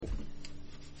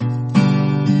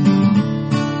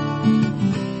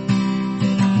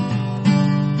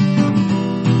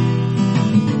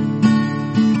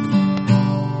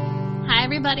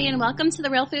welcome to the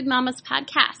Real Food Mamas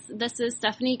podcast. This is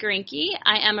Stephanie Grinke.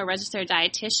 I am a registered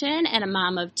dietitian and a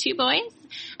mom of 2 boys,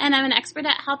 and I'm an expert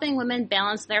at helping women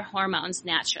balance their hormones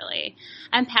naturally.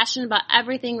 I'm passionate about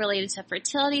everything related to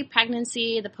fertility,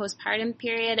 pregnancy, the postpartum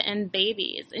period, and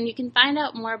babies. And you can find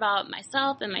out more about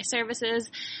myself and my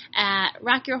services at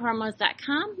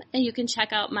rockyourhormones.com, and you can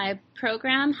check out my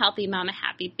program, Healthy Mama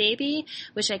Happy Baby,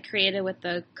 which I created with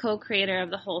the co-creator of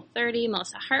the Whole30,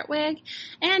 Melissa Hartwig.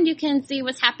 And you can see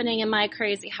what's happening in my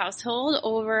crazy household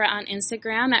over on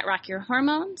Instagram at Rock Your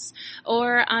Hormones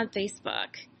or on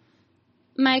Facebook.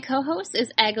 My co-host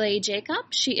is Aglaé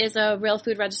Jacob. She is a real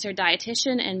food registered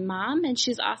dietitian and mom, and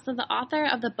she's also the author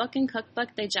of the book and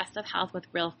cookbook, Digestive Health with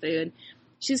Real Food.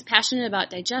 She's passionate about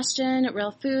digestion,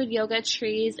 real food, yoga,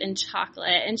 trees, and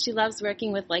chocolate, and she loves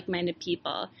working with like-minded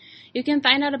people. You can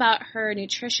find out about her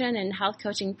nutrition and health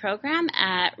coaching program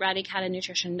at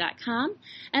radicattanutrition.com,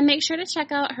 and make sure to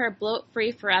check out her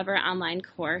Bloat-Free Forever online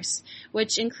course,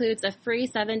 which includes a free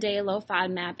 7-day low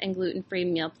FODMAP and gluten-free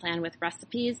meal plan with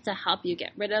recipes to help you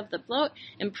get rid of the bloat,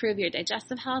 improve your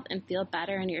digestive health, and feel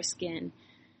better in your skin.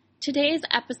 Today's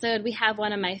episode, we have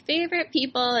one of my favorite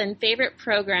people and favorite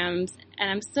programs, and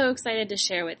I'm so excited to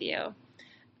share with you.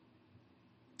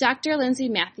 Dr. Lindsey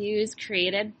Mathews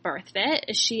created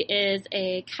BIRTHFIT. She is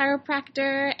a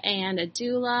chiropractor and a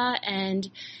doula and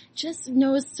just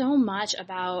knows so much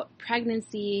about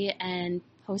pregnancy and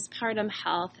postpartum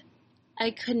health. I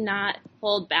could not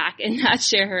hold back and not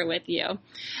share her with you.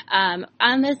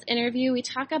 On this interview, we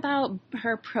talk about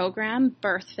her program,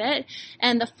 BIRTHFIT,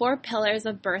 and the 4 pillars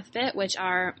of BIRTHFIT, which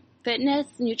are fitness,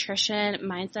 nutrition,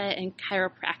 mindset, and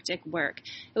chiropractic work.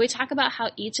 And we talk about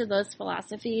how each of those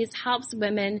philosophies helps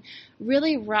women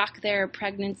really rock their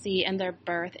pregnancy and their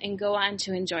birth and go on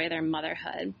to enjoy their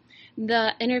motherhood.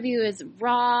 The interview is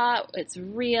raw, it's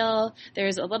real,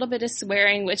 there's a little bit of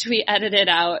swearing, which we edited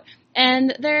out,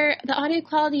 and the audio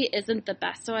quality isn't the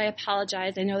best, so I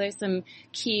apologize. I know there's some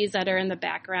keys that are in the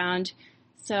background,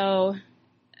 so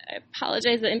I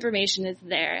apologize. The information is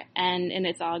there, and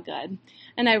it's all good.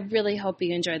 And I really hope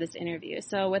you enjoy this interview.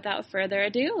 So without further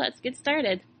ado, let's get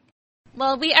started.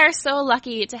 Well, we are so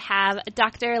lucky to have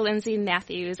Dr. Lindsey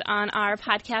Mathews on our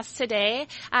podcast today.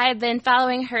 I've been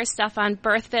following her stuff on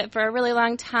BIRTHFIT for a really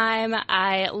long time.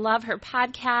 I love her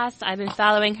podcast. I've been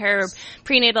following her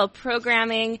prenatal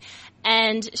programming,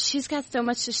 and she's got so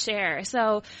much to share.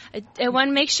 So I want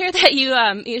to make sure that you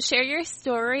share your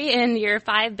story and your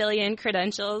 5 billion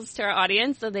credentials to our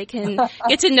audience so they can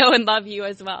get to know and love you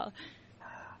as well.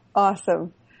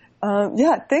 Awesome.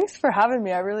 Thanks for having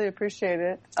me. I really appreciate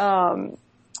it. I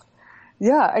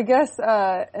guess,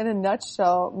 in a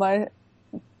nutshell,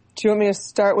 do you want me to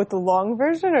start with the long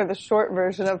version or the short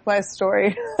version of my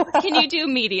story? Can you do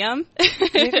medium?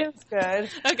 Medium's good.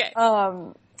 Okay.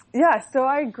 So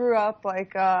I grew up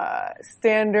like,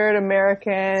 standard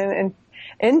American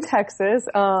in Texas.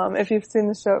 If you've seen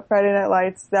the show Friday Night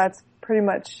Lights, that's pretty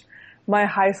much my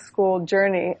high school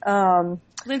journey.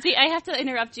 Lindsey, I have to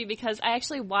interrupt you because I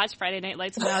actually watched Friday Night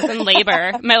Lights when I was in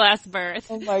labor, my last birth.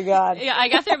 Oh my God. Yeah, I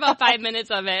got there about 5 minutes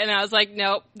of it, and I was like,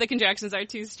 nope, the contractions are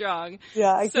too strong.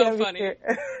 Yeah, I can't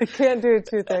do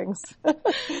 2 things.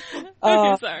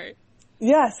 Okay, sorry.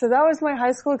 Yeah, so that was my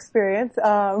high school experience.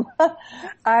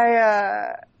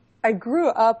 I grew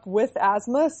up with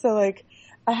asthma, so like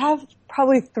I have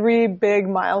probably 3 big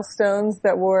milestones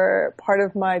that were part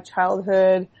of my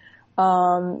childhood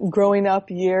growing up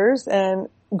years, and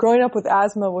growing up with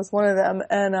asthma was one of them.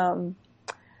 And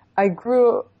I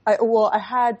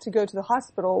had to go to the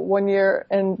hospital one year,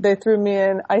 and they threw me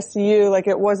in ICU. Like,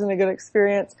 it wasn't a good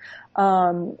experience.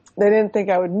 They didn't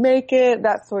think I would make it,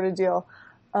 that sort of deal.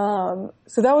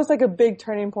 So that was like a big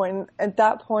turning point. And at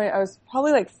that point, I was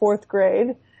probably like 4th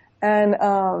grade. And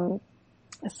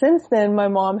since then, my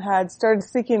mom had started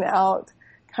seeking out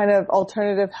kind of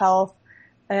alternative health.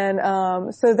 And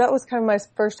so that was kind of my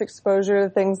first exposure to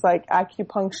things like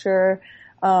acupuncture,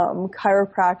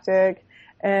 chiropractic,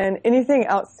 and anything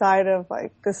outside of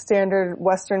like the standard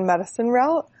Western medicine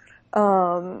route.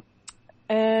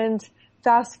 And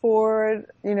fast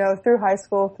forward, through high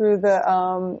school, through the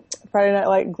Friday Night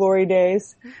Light glory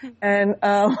days, and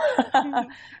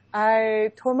I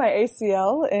tore my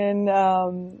ACL in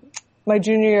my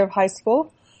junior year of high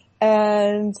school,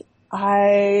 and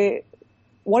I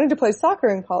wanted to play soccer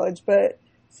in college, but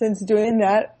since doing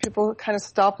that, people kind of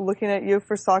stopped looking at you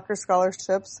for soccer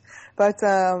scholarships. But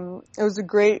it was a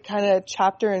great kind of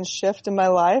chapter and shift in my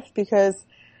life because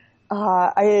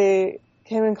I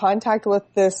came in contact with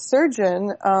this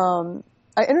surgeon.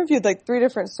 I interviewed like 3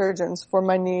 different surgeons for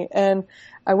my knee, and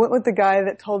I went with the guy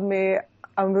that told me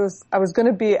I was going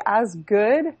to be as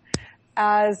good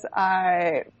as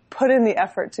I put in the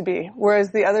effort to be.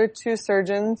 Whereas the other two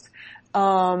surgeons,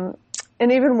 and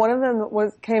even one of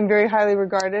them came very highly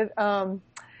regarded,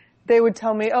 they would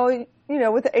tell me, oh, you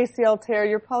know, with the ACL tear,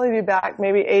 you'll probably be back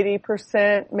maybe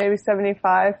 80%, maybe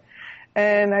 75%.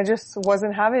 And I just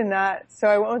wasn't having that. So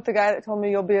I went with the guy that told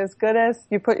me you'll be as good as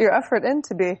you put your effort in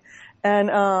to be.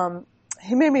 And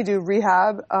he made me do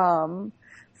rehab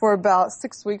for about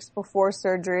 6 weeks before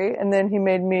surgery. And then he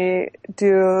made me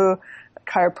do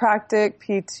chiropractic,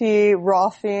 PT,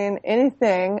 rolfing,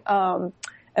 anything. And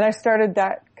I started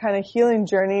that kind of healing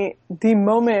journey the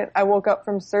moment I woke up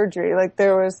from surgery. Like,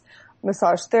 there was a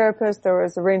massage therapist, there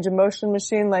was a range of motion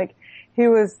machine. Like, he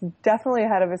was definitely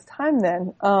ahead of his time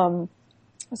then.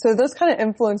 So those kind of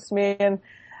influenced me, and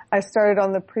I started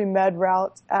on the pre-med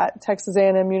route at Texas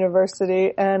A&M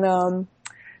University. And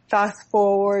fast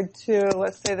forward to,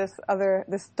 let's say, this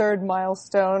third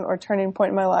milestone or turning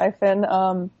point in my life, and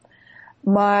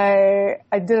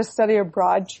I did a study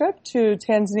abroad trip to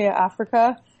Tanzania,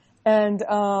 Africa, and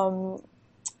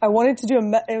I wanted to do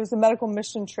it was a medical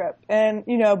mission trip. And,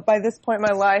 you know, by this point in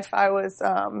my life, I was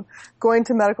going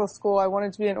to medical school. I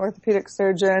wanted to be an orthopedic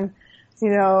surgeon, you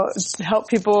know, help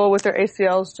people with their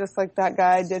ACLs just like that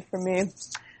guy did for me.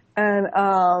 And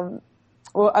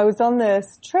well, I was on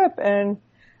this trip and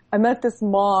I met this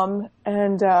mom,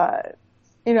 and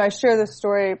you know, I share this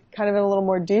story kind of in a little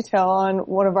more detail on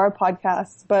one of our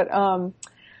podcasts, but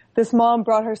this mom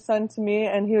brought her son to me,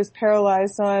 and he was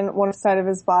paralyzed on one side of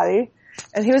his body,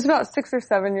 and he was about 6 or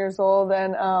 7 years old,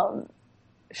 and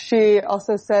she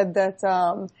also said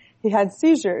that he had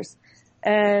seizures.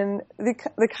 And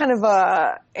the kind of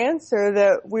answer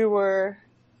that we were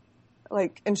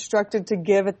like instructed to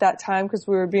give at that time, because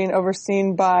we were being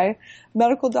overseen by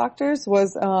medical doctors,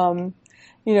 was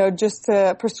you know, just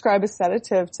to prescribe a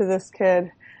sedative to this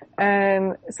kid.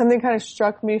 And something kind of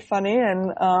struck me funny,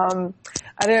 and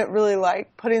I didn't really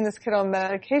like putting this kid on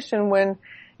medication when,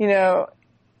 you know,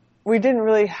 we didn't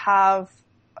really have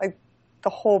like the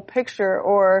whole picture.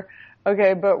 Or,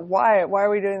 okay, but why are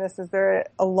we doing this? Is there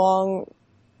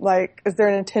is there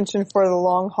an intention for the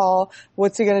long haul?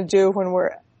 What's he going to do when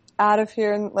we're out of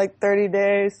here in like 30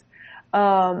 days?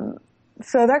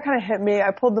 So that kind of hit me.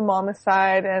 I pulled the mom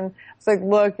aside and was like,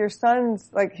 look, your son's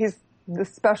like, he's the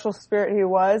special spirit he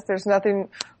was. There's nothing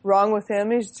wrong with him.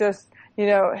 He's just, you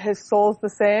know, his soul's the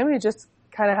same. He just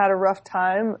kind of had a rough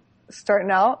time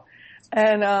starting out.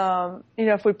 And, you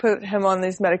know, if we put him on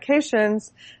these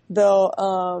medications, they'll,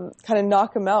 kind of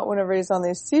knock him out whenever he's on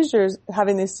these seizures,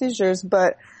 having these seizures,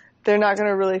 but they're not going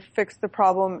to really fix the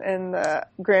problem in the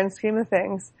grand scheme of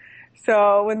things.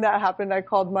 So when that happened, I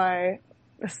called my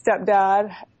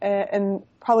stepdad, and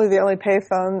probably the only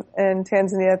payphone in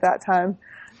Tanzania at that time.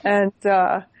 And,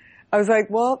 I was like,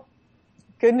 well,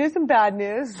 good news and bad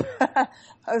news. I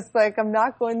was like, I'm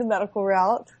not going the medical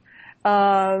route.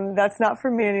 That's not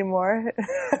for me anymore.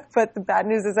 But the bad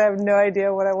news is I have no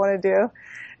idea what I want to do.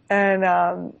 And,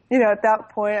 you know, at that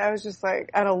point I was just like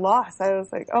at a loss. I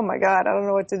was like, oh my God, I don't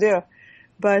know what to do.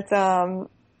 But,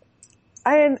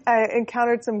 I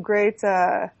encountered some great,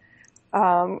 kind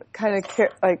of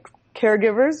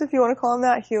caregivers, if you want to call them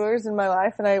that, healers in my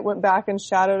life. And I went back and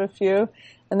shadowed a few.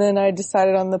 And then I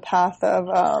decided on the path of,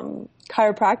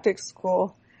 chiropractic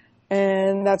school.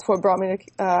 And that's what brought me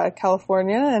to,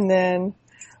 California. And then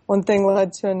one thing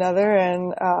led to another.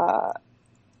 And,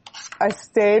 I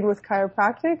stayed with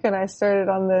chiropractic, and I started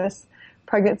on this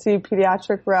pregnancy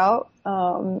pediatric route.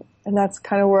 And that's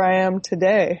kind of where I am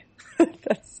today.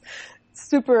 That's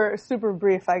super, super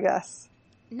brief, I guess.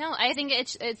 No, I think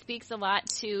it speaks a lot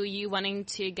to you wanting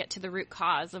to get to the root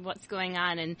cause of what's going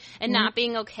on, and not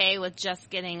being okay with just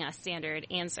getting a standard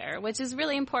answer, which is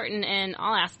really important in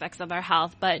all aspects of our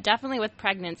health, but definitely with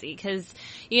pregnancy, because,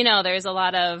 you know, there's a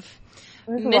lot of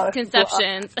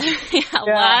misconceptions. A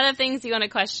lot of things you want to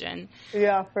question.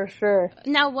 Yeah, for sure.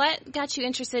 Now, what got you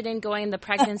interested in going the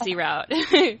pregnancy route?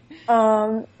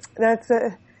 That's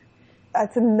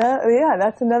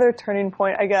another turning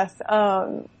point, I guess.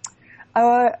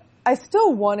 I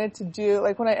still wanted to do,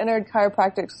 like, when I entered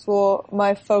chiropractic school,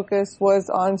 my focus was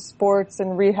on sports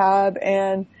and rehab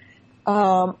and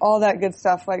all that good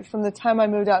stuff. Like, from the time I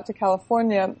moved out to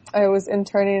California, I was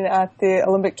interning at the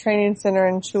Olympic Training Center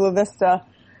in Chula Vista,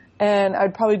 and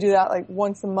I'd probably do that like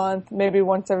once a month, maybe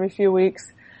once every few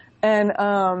weeks. And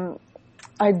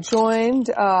I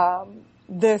joined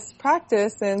this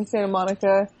practice in Santa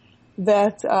Monica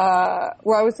that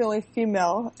where I was the only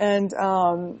female, and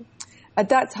at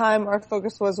that time our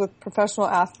focus was with professional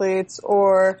athletes,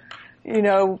 or, you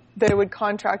know, they would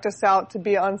contract us out to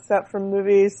be on set for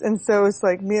movies, and so it's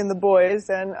like me and the boys.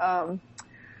 And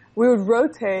we would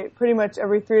rotate pretty much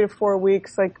every 3 to 4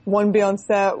 weeks, like one be on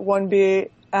set, one be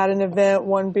at an event,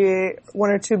 one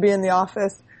or two be in the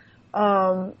office.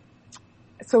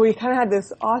 So we kind of had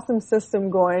this awesome system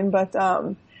going, but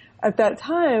at that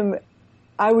time,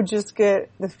 I would just get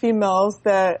the females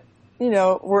that,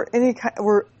 were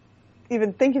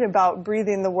even thinking about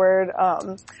breathing the word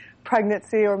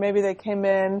pregnancy, or maybe they came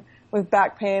in with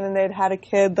back pain and they'd had a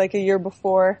kid like a year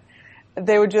before.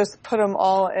 They would just put them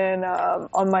all in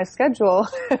on my schedule.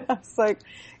 I was like,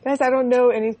 guys, I don't know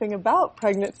anything about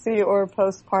pregnancy or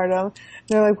postpartum. And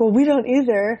they're like, well, we don't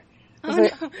either. I was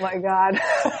like, oh my God.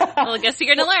 Well, I guess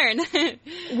you're going to learn.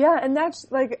 Yeah. And that's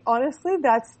like, honestly,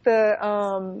 that's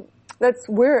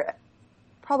where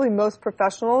probably most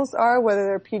professionals are, whether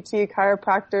they're PT,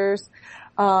 chiropractors,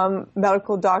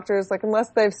 medical doctors, like unless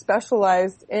they've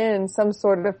specialized in some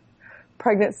sort of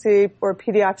pregnancy or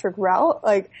pediatric route,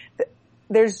 like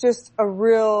there's just a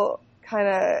real kind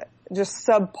of just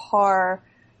subpar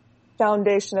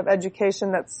foundation of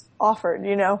education that's offered,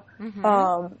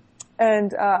 Mm-hmm.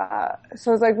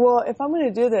 So I was like, well, if I'm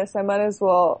going to do this, I might as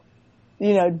well,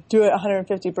 do it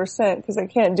 150% because I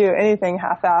can't do anything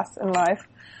half-assed in life.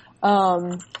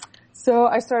 So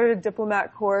I started a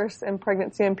diplomat course in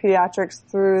pregnancy and pediatrics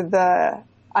through the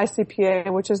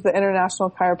ICPA, which is the International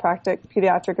Chiropractic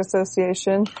Pediatric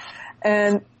Association.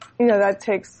 And, that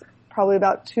takes probably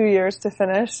about 2 years to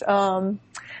finish. And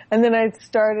then I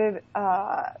started,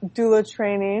 doula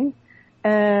training,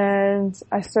 and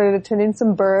I started attending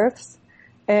some births,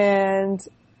 and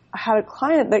I had a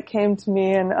client that came to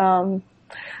me, and,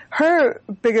 her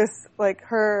biggest, like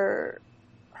her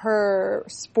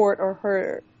sport or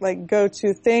her like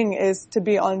go-to thing is to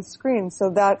be on screen.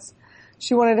 So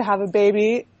she wanted to have a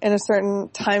baby in a certain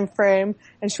time frame,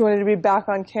 and she wanted to be back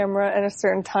on camera in a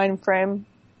certain time frame.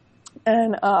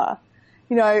 And, I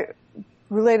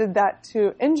related that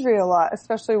to injury a lot,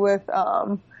 especially with,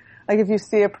 like if you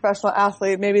see a professional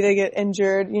athlete, maybe they get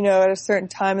injured, at a certain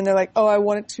time and they're like, oh, I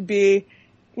want it to be,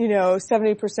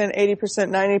 70%,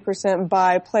 80%, 90%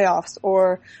 by playoffs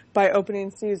or by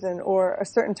opening season or a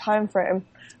certain time frame.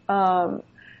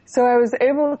 So I was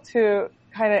able to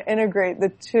kind of integrate the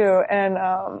two. And,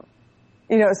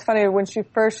 it's funny, when she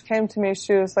first came to me,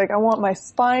 she was like, I want my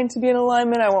spine to be in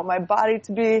alignment. I want my body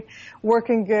to be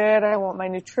working good. I want my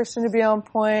nutrition to be on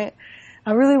point.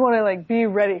 I really want to like be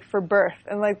ready for birth.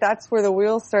 And like, that's where the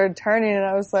wheels started turning. And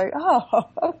I was like, oh,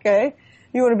 okay.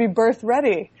 You want to be birth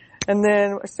ready. And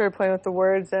then I started playing with the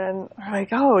words, and I'm like,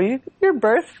 oh, you're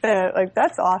birth fit. Like,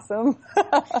 that's awesome.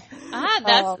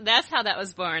 That's how that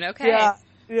was born. Okay. Yeah.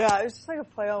 It was just like a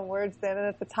play on words then. And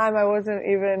at the time I wasn't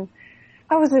even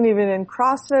in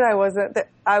CrossFit.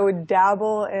 I would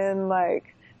dabble in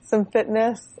like some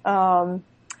fitness. But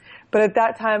at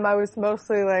that time I was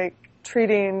mostly like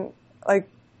treating like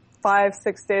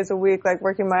 5-6 days a week, like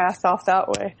working my ass off that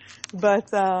way.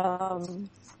 But,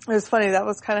 it was funny. That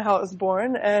was kind of how it was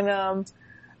born. And,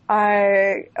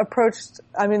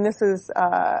 this is,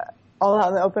 all out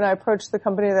in the open. I approached the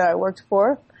company that I worked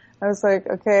for. I was like,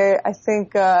 okay, I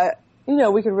think,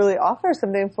 we could really offer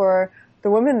something for the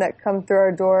women that come through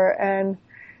our door. And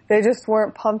they just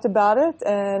weren't pumped about it.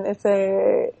 And if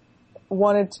they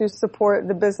wanted to support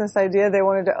the business idea, they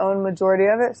wanted to own majority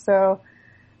of it. So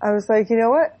I was like, you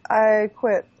know what? I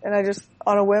quit. And I just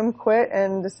on a whim quit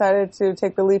and decided to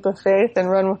take the leap of faith and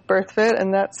run with BIRTHFIT.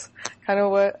 And that's kind of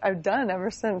what I've done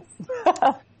ever since.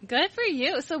 Good for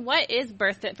you. So what is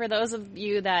BIRTHFIT? For those of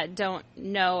you that don't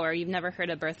know or you've never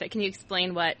heard of BIRTHFIT, can you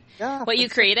explain what you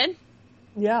created?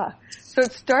 Yeah. So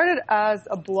it started as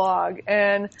a blog,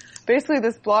 and basically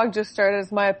this blog just started as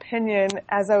my opinion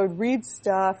as I would read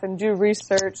stuff and do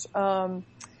research,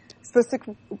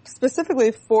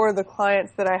 specifically for the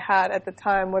clients that I had at the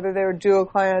time, whether they were dual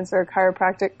clients or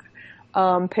chiropractic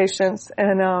patients.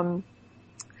 And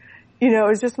it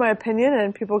was just my opinion,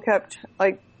 and people kept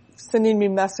like sending me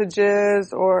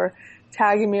messages or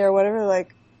tagging me or whatever,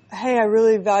 like, hey, I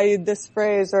really valued this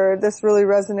phrase, or this really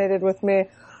resonated with me.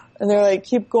 And they're like,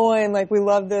 keep going, like, we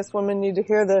love this, women need to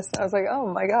hear this. And I was like, oh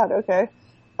my God, okay.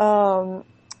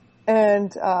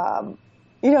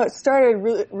 It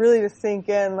started really to sink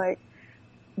in, like,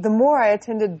 the more I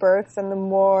attended births and the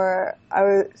more I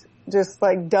was just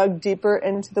like dug deeper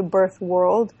into the birth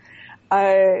world,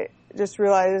 I just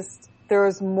realized there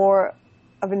was more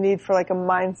of a need for like a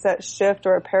mindset shift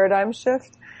or a paradigm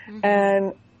shift. Mm-hmm.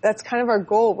 And that's kind of our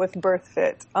goal with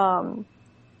BIRTHFIT.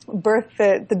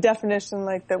 BIRTHFIT, the definition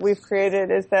like that we've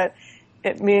created is that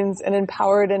it means an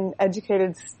empowered and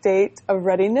educated state of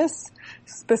readiness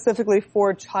specifically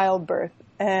for childbirth.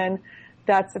 And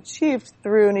that's achieved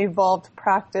through an evolved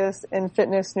practice in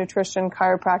fitness, nutrition,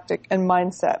 chiropractic, and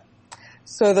mindset.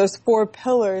 So those 4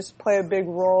 pillars play a big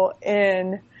role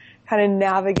in kind of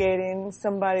navigating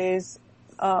somebody's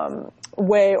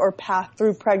way or path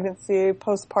through pregnancy,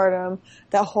 postpartum,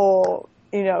 that whole,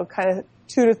 kind of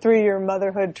 2 to 3 year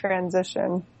motherhood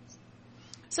transition.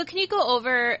 So can you go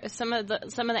over some of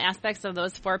the aspects of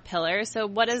those 4 pillars? So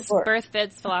what is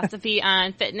BirthFit's philosophy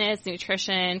on fitness,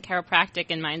 nutrition, chiropractic,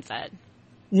 and mindset?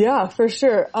 Yeah, for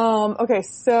sure. Okay,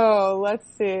 so let's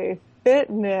see.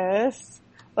 Fitness.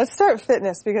 Let's start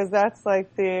fitness because that's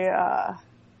like the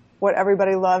what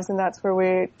everybody loves, and that's where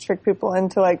we trick people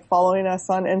into like following us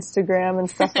on Instagram and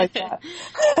stuff like that.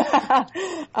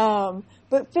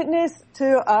 But fitness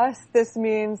to us, this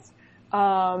means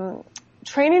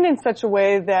training in such a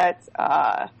way that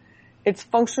it's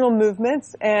functional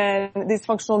movements, and these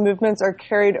functional movements are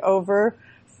carried over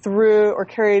through or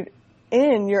carried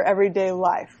in your everyday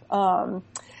life.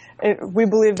 We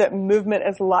believe that movement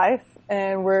is life,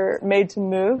 and we're made to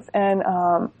move. And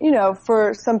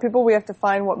for some people, we have to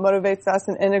find what motivates us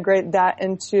and integrate that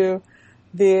into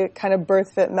the kind of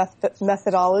BirthFit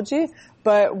methodology.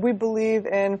 But we believe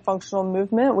in functional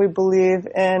movement. We believe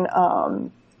in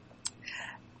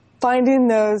finding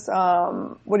those,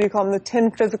 the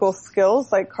 10 physical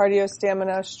skills like cardio,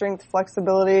 stamina, strength,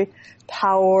 flexibility,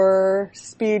 power,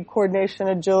 speed, coordination,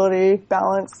 agility,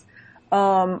 balance.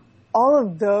 All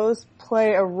of those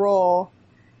play a role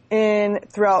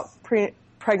throughout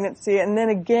pregnancy and then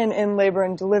again in labor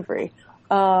and delivery.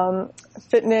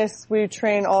 Fitness, we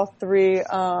train all 3,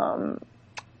 kind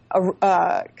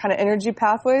of energy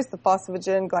pathways, the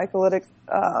phosphagen, glycolytic,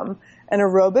 and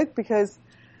aerobic, because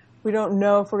we don't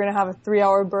know if we're going to have a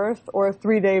 3-hour birth or a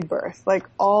 3-day birth. Like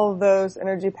all of those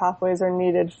energy pathways are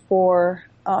needed for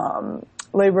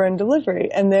labor and delivery,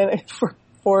 and then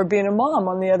for being a mom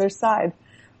on the other side.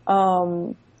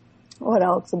 What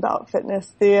else about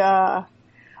fitness?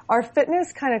 Our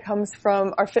fitness kind of comes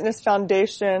from our fitness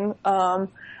foundation.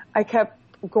 I kept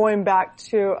going back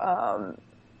to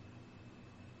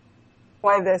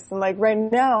why this, and like right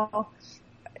now,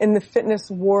 in the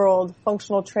fitness world,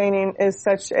 functional training is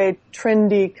such a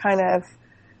trendy kind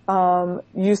of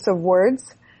use of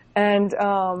words. And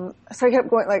so I kept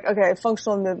going like, okay,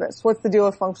 functional movements. What's the deal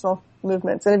with functional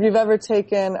movements? And if you've ever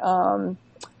taken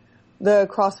the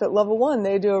CrossFit Level 1,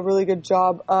 they do a really good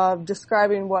job of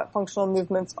describing what functional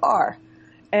movements are.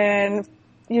 And,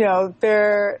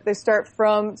 they start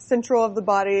from central of the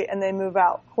body and they move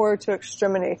out, core to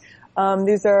extremity.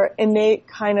 These are innate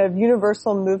kind of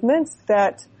universal movements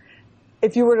that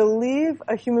if you were to leave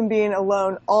a human being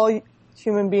alone, all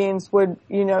human beings would,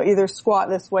 either squat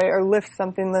this way or lift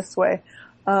something this way.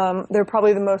 They're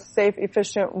probably the most safe,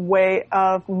 efficient way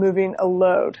of moving a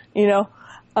load,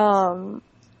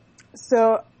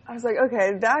 So I was like,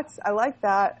 okay, I like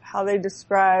that, how they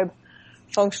describe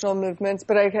functional movements,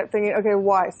 but I kept thinking, okay,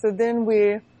 why? So then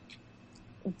we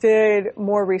did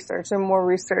more research,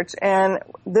 and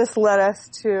this led us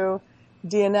to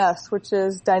DNS, which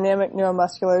is dynamic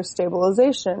neuromuscular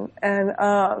stabilization. And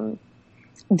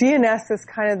DNS is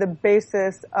kind of the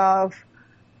basis of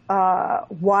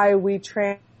why we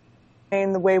train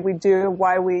the way we do,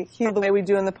 why we heal the way we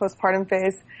do in the postpartum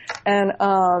phase. And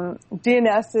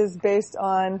DNS is based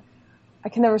on, I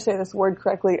can never say this word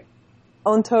correctly,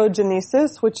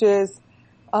 ontogenesis, which is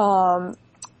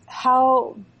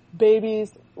how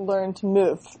babies learn to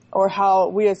move, or how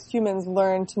we as humans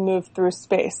learn to move through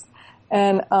space.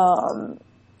 And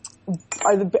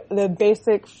the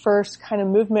basic first kind of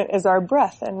movement is our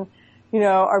breath. And,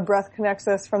 our breath connects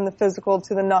us from the physical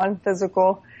to the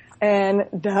non-physical. And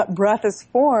that breath is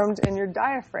formed in your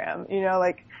diaphragm.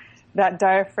 Like that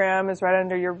diaphragm is right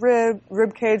under your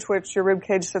rib cage, which your rib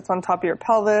cage sits on top of your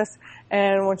pelvis.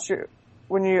 And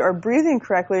when you are breathing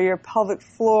correctly, your pelvic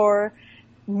floor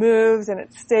moves and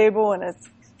it's stable and it's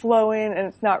flowing and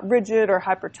it's not rigid or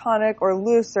hypertonic or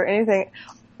loose or anything.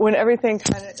 When everything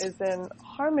kind of is in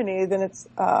harmony, then it's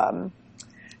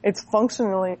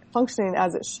functioning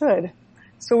as it should.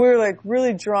 So we were like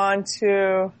really drawn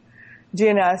to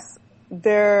DNS.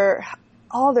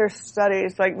 All their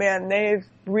studies, like, man, they've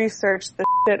researched the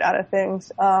shit out of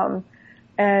things.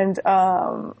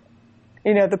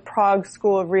 The Prague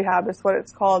School of Rehab is what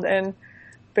it's called. And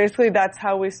basically that's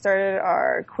how we started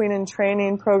our Queen in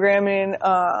Training programming,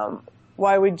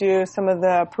 why we do some of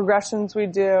the progressions we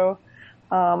do,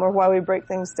 or why we break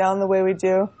things down the way we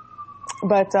do.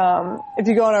 But if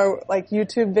you go on our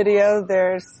YouTube video,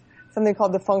 there's something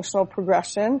called the functional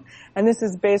progression, and this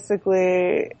is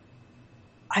basically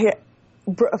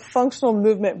a functional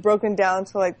movement broken down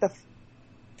to the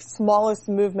smallest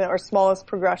movement or smallest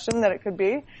progression that it could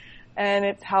be. And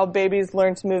it's how babies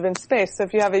learn to move in space. So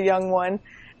if you have a young one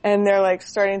and they're like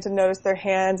starting to notice their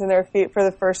hands and their feet for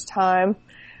the first time,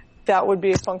 that would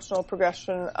be functional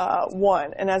progression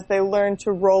 1. And as they learn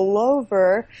to roll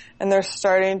over and they're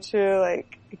starting to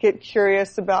like get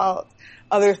curious about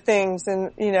other things,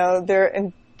 and you know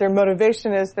their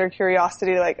motivation is their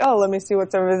curiosity, like, oh, let me see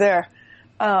what's over there.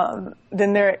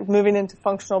 Then they're moving into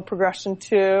functional progression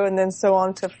 2, and then so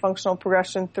on to functional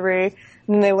progression 3, and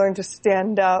then they learn to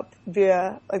stand up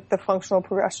via like the functional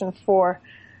progression 4.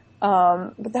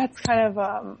 But that's kind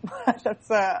of that's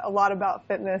a lot about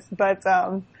fitness, but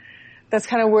that's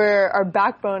kind of where our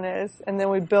backbone is, and then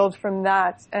we build from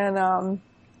that. And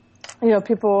you know,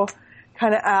 people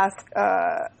kind of ask,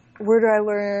 where do I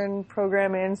learn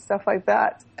programming, stuff like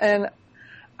that. And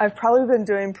I've probably been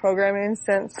doing programming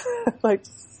since like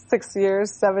 6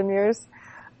 years, 7 years.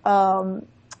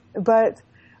 But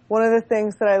one of the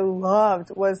things that I loved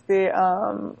was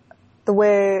the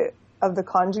way of the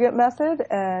conjugate method,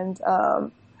 and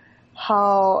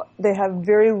how they have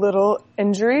very little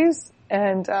injuries,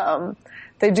 and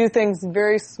they do things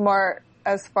very smart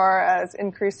as far as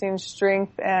increasing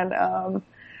strength and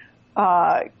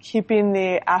keeping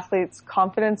the athlete's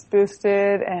confidence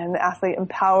boosted and the athlete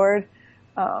empowered.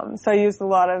 So I used a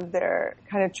lot of their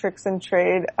kind of tricks and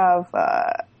trade of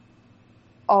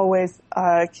always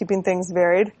keeping things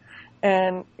varied.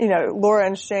 And, you know, Laura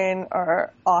and Shane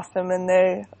are awesome, and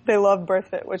they love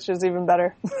BIRTHFIT, which is even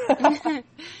better.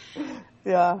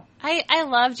 Yeah. I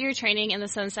loved your training in the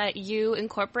sense that you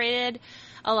incorporated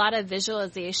a lot of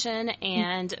visualization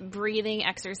and breathing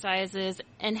exercises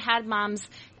and had moms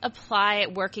apply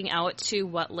working out to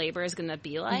what labor is going to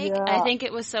be like. Yeah. I think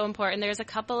it was so important. There's a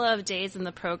couple of days in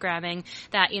the programming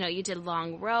that, you know, you did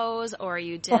long rows or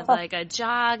you did like a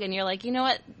jog, and you're like, you know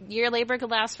what, your labor could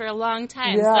last for a long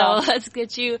time. Yeah. So let's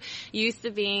get you used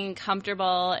to being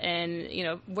comfortable and, you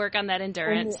know, work on that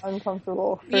endurance. And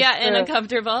uncomfortable. Yeah, sure. and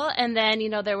uncomfortable. And then, you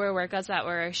know, there were workouts that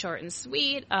were short and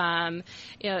sweet. You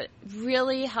know, it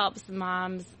really helps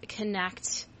moms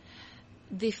connect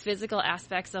the physical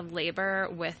aspects of labor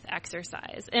with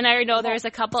exercise. And I know there's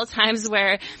a couple of times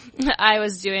where I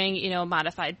was doing, you know,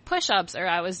 modified push-ups, or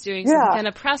I was doing some kind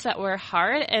of press that were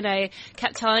hard, and I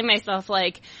kept telling myself,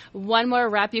 like, one more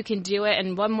rep, you can do it,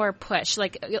 and one more push,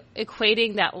 like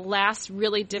equating that last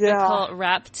really difficult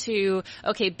rep to,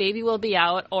 okay, baby will be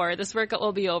out, or this workout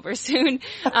will be over soon,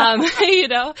 you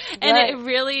know, and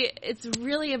it's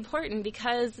really important,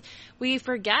 because we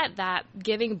forget that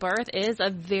giving birth is a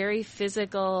very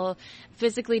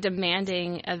physically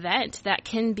demanding event that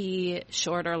can be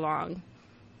short or long.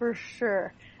 For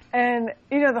sure. And,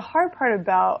 you know, the hard part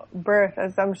about birth,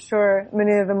 as I'm sure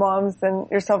many of the moms and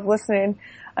yourself listening,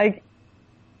 like,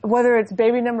 whether it's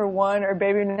baby number 1 or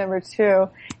baby number 2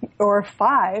 or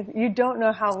 5, you don't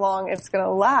know how long it's going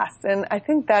to last. And I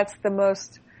think that's the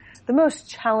most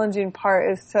challenging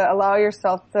part, is to allow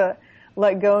yourself to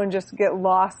let go and just get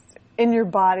lost in your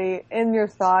body, in your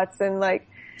thoughts, and like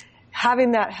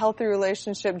having that healthy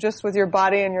relationship just with your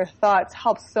body and your thoughts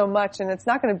helps so much, and it's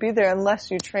not going to be there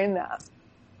unless you train that.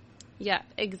 Yeah,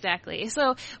 exactly.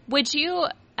 So when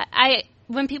people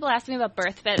ask me about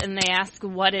BIRTHFIT and they ask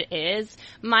what it is,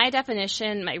 my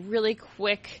definition, my really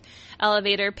quick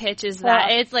elevator pitch is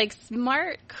that it's like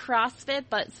smart CrossFit,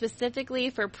 but specifically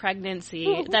for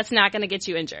pregnancy. That's not going to get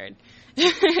you injured.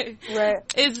 Right.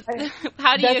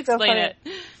 How do you explain it?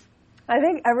 I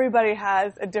think everybody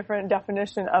has a different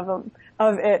definition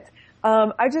of it.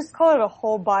 I just call it a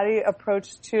whole body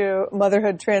approach to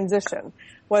motherhood transition.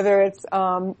 Whether it's,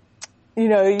 you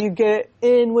know, you get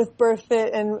in with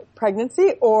BIRTHFIT and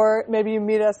pregnancy, or maybe you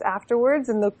meet us afterwards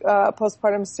in the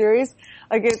postpartum series.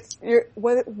 Like,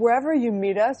 wherever you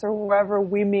meet us or wherever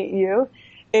we meet you,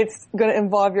 it's going to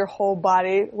involve your whole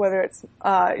body, whether it's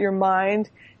your mind,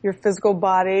 your physical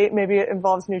body. Maybe it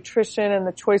involves nutrition and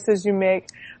the choices you make.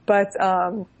 But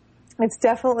it's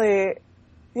definitely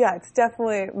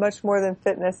much more than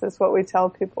fitness, is what we tell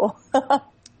people.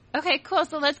 Okay, cool.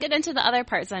 So let's get into the other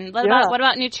parts then. What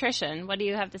about nutrition? What do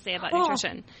you have to say about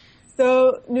nutrition?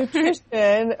 So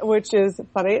nutrition, which is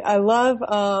funny, I love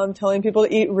telling people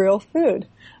to eat real food.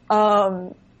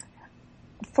 For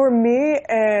me,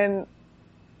 and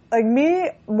like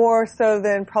me more so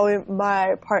than probably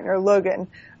my partner Logan,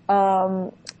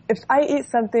 if I eat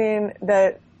something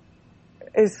that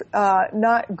is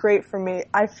not great for me,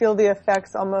 I feel the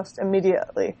effects almost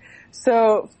immediately.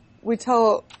 So we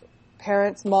tell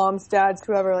parents, moms, dads,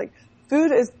 whoever, like,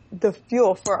 food is the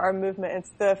fuel for our movement.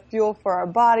 It's the fuel for our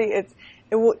body.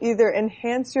 It will either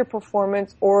enhance your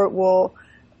performance or it will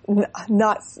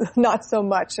not so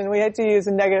much. And we had to use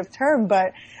a negative term,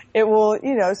 but it will,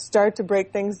 start to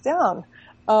break things down.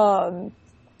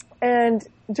 And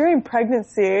during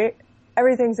pregnancy,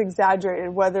 everything's exaggerated,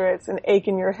 whether it's an ache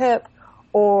in your hip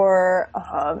or,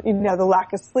 the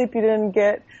lack of sleep you didn't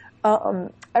get.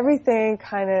 Everything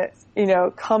kind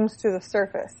of, comes to the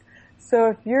surface. So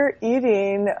if you're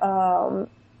eating, I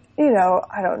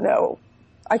don't know,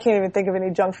 I can't even think of any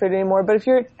junk food anymore, but if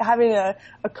you're having a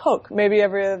Coke maybe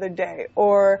every other day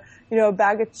or, a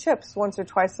bag of chips once or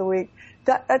twice a week,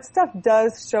 that stuff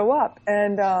does show up.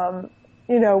 And,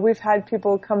 we've had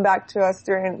people come back to us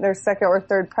during their second or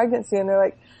third pregnancy and they're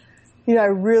like, I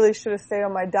really should have stayed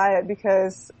on my diet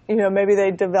because, maybe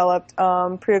they developed,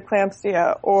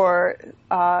 preeclampsia or,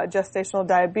 gestational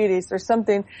diabetes or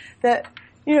something that,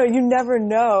 you never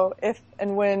know if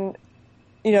and when,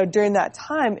 during that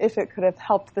time, if it could have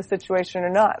helped the situation or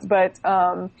not. But,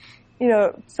 so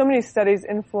many studies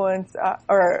influence,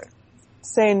 or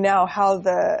saying now how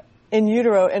the in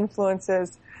utero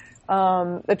influences,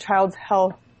 the child's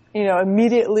health,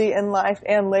 immediately in life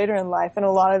and later in life. And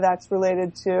a lot of that's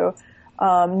related to,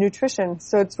 nutrition.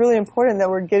 So it's really important that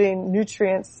we're getting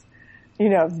nutrients,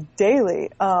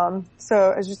 daily.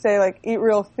 So as you say, like eat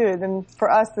real food. And for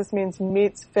us, this means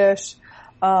meats, fish,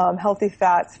 healthy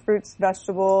fats, fruits,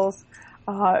 vegetables,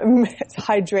 it's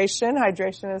hydration.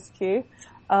 Hydration is key.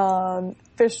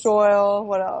 Fish oil,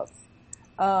 what else?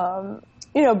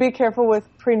 Be careful with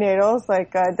prenatals,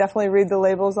 definitely read the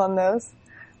labels on those.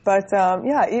 But,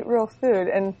 eat real food.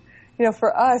 And,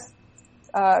 for us,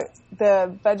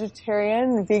 the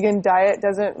vegetarian, vegan diet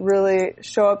doesn't really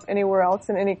show up anywhere else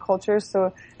in any culture,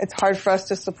 so it's hard for us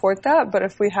to support that. But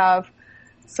if we have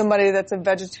somebody that's a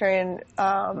vegetarian,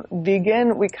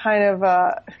 vegan, we kind of,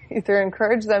 either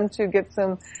encourage them to get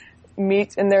some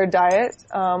meat in their diet,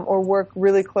 or work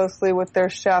really closely with their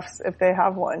chefs if they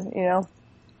have one,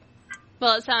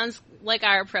 Well, it sounds like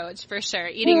our approach for sure.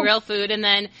 Eating real food and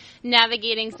then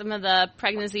navigating some of the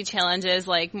pregnancy challenges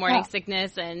like morning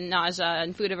sickness and nausea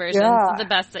and food aversion the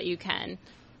best that you can.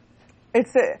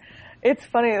 It's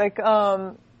funny.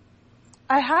 I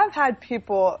have had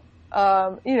people,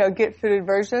 get food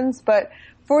aversions, but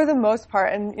for the most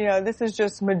part, and, this is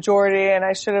just majority and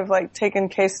I should have taken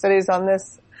case studies on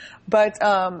this, but,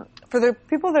 for the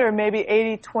people that are maybe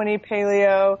 80-20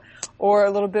 paleo or a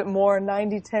little bit more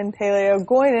 90-10 paleo,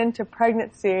 going into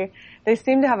pregnancy, they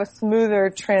seem to have a smoother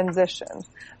transition.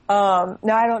 Now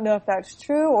I don't know if that's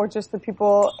true or just the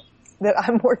people that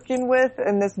I'm working with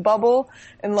in this bubble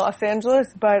in Los Angeles,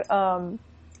 but,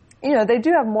 they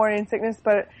do have morning sickness,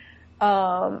 but,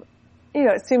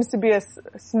 it seems to be a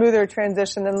smoother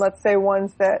transition than, let's say,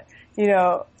 ones that,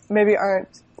 maybe aren't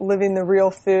living the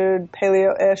real food,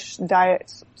 paleo-ish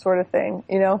diet sort of thing,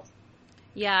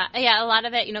 Yeah, a lot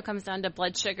of it, comes down to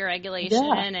blood sugar regulation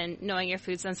and knowing your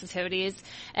food sensitivities.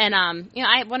 And,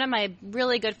 one of my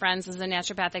really good friends is a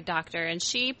naturopathic doctor, and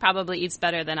she probably eats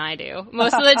better than I do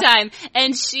most of the time.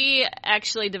 And she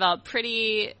actually developed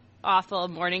pretty awful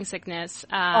morning sickness.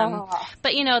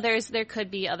 But there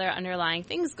could be other underlying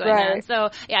things going on.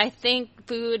 So I think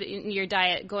food in your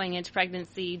diet going into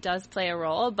pregnancy does play a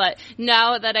role. But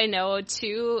now that I know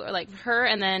two, like her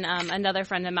and then, another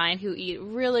friend of mine who eat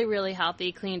really, really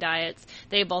healthy, clean diets,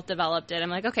 they both developed it.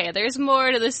 I'm like, okay, there's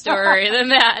more to the story than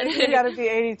that. You gotta be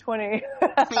 80-20.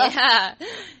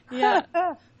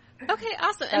 Yeah. Okay,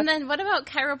 awesome. And then what about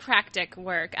chiropractic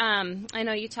work? I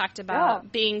know you talked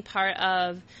about being part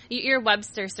of, you're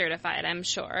Webster certified, I'm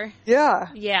sure. Yeah.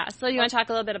 Yeah. So you want to talk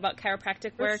a little bit about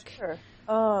chiropractic work? Sure.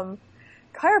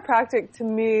 Chiropractic to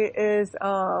me is,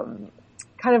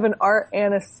 kind of an art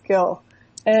and a skill.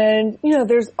 And,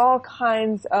 there's all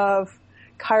kinds of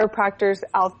chiropractors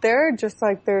out there, just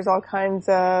like there's all kinds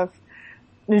of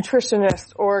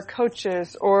nutritionists or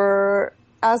coaches or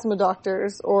asthma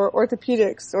doctors or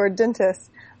orthopedics or dentists.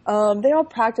 They all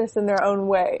practice in their own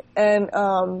way. And,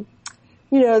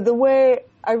 the way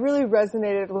I really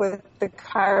resonated with the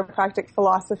chiropractic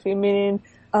philosophy, meaning,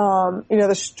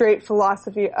 the straight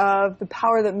philosophy of the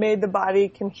power that made the body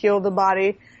can heal the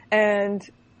body. And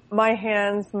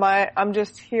I'm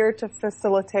just here to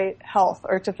facilitate health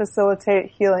or to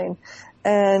facilitate healing.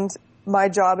 And my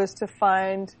job is to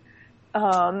find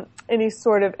any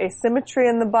sort of asymmetry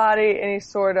in the body, any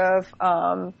sort of,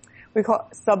 we call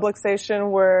it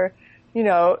subluxation where,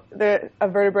 a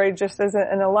vertebrae just isn't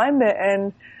in alignment.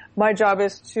 And my job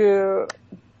is to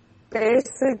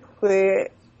basically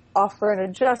offer an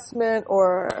adjustment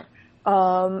or,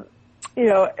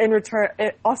 in return,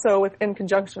 also in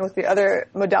conjunction with the other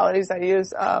modalities I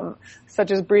use,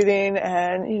 such as breathing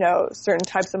and, certain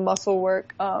types of muscle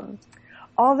work,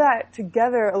 all that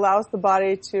together allows the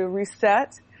body to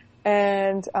reset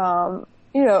and,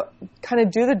 kind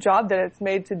of do the job that it's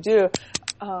made to do.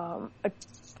 A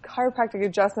chiropractic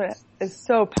adjustment is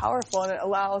so powerful, and it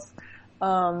allows,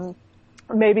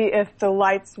 maybe if the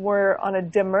lights were on a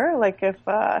dimmer, like if,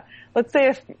 let's say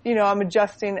if, I'm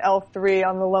adjusting L3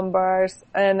 on the lumbars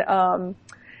and,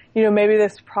 maybe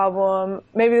this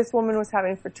woman was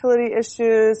having fertility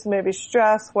issues, maybe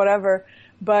stress, whatever,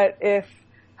 but if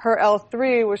her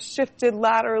L3 was shifted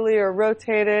laterally or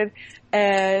rotated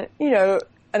and,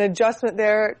 an adjustment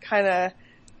there kind of,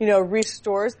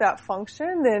 restores that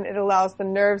function, then it allows the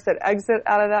nerves that exit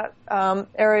out of that,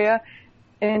 area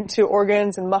into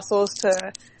organs and muscles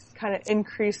to kind of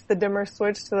increase the dimmer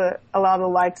switch to allow the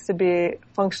lights to be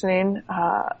functioning,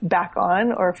 back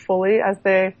on or fully as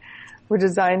they were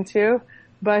designed to.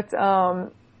 But,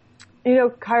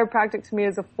 chiropractic to me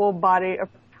is a full body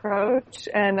approach.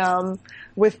 And,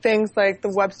 with things like the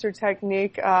Webster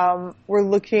technique, we're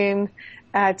looking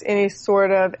at any sort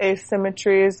of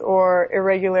asymmetries or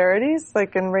irregularities,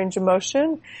 like in range of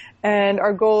motion. And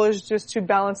our goal is just to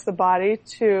balance the body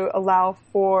to allow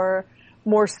for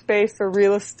more space or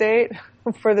real estate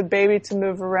for the baby to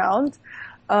move around.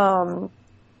 And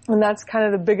that's kind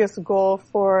of the biggest goal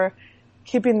for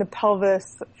keeping the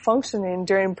pelvis functioning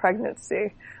during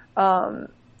pregnancy. I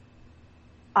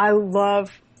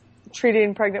love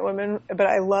treating pregnant women, but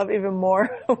I love even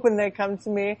more when they come to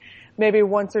me maybe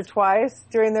once or twice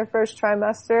during their first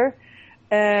trimester.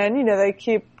 And, they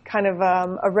keep kind of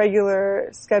a regular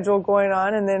schedule going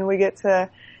on, and then we get to,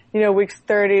 weeks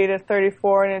 30 to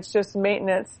 34, and it's just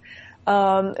maintenance.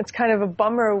 It's kind of a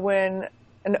bummer when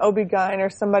an OB-GYN or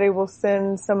somebody will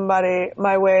send somebody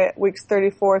my way at weeks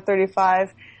 34,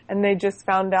 35, and they just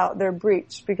found out their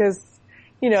breech, because,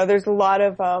 there's a lot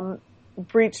of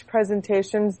breech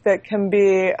presentations that can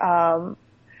be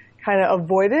kind of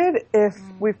avoided if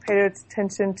we've paid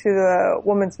attention to the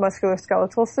woman's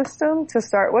musculoskeletal system to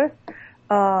start with,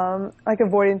 like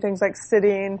avoiding things like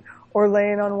sitting or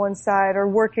laying on one side or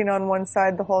working on one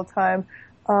side the whole time.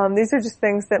 These are just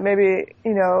things that maybe,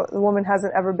 the woman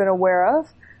hasn't ever been aware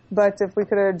of. But if we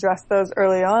could have addressed those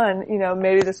early on,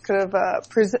 maybe this could have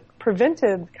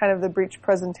prevented kind of the breech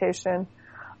presentation.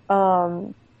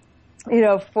 For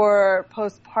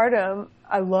postpartum,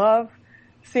 I love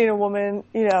seeing a woman,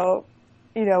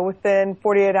 within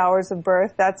 48 hours of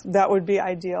birth. That would be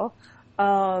ideal.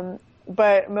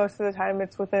 But most of the time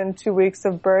it's within 2 weeks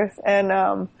of birth.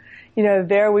 And,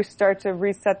 there we start to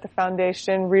reset the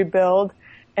foundation, rebuild.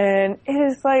 And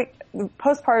it is like,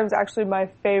 postpartum is actually my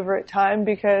favorite time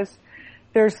because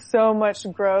there's so much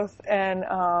growth and,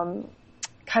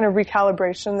 kind of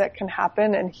recalibration that can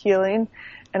happen and healing.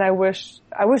 And I wish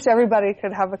everybody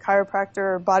could have a chiropractor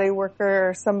or body worker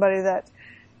or somebody that,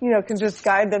 can just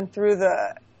guide them through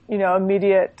the,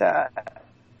 immediate, kind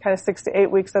of 6 to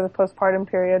 8 weeks of the postpartum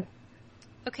period.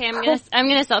 Okay, I'm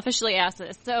gonna selfishly ask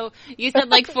this. So you said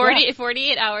like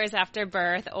 48 hours after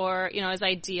birth, or is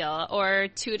ideal, or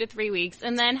 2 to 3 weeks.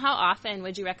 And then how often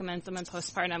would you recommend someone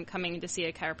postpartum coming to see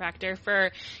a chiropractor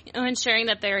for ensuring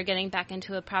that they're getting back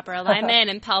into a proper alignment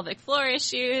and pelvic floor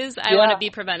issues? I want to be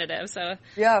preventative. So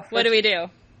what do we do?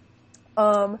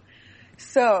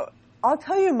 So I'll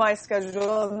tell you my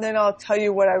schedule, and then I'll tell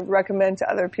you what I recommend to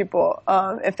other people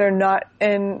if they're not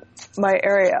in my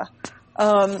area.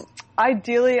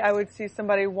 Ideally, I would see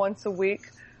somebody once a week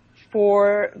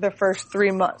for the first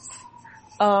 3 months.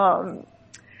 So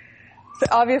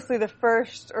obviously the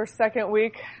first or second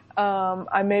week,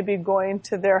 I may be going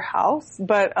to their house,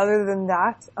 but other than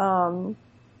that,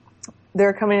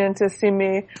 they're coming in to see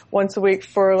me once a week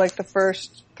for like the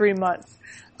first 3 months.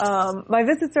 My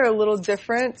visits are a little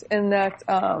different in that,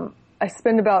 I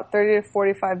spend about 30 to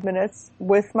 45 minutes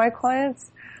with my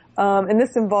clients. And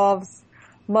this involves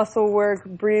muscle work,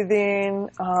 breathing,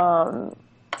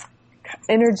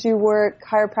 energy work,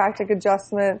 chiropractic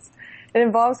adjustments. It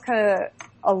involves kind of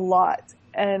a lot.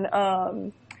 And,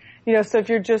 so if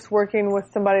you're just working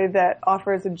with somebody that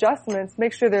offers adjustments,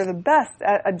 make sure they're the best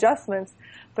at adjustments.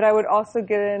 But I would also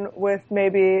get in with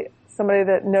maybe somebody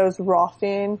that knows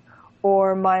Rolfing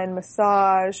or Mayan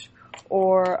massage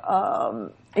or,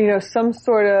 some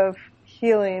sort of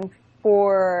healing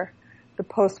for the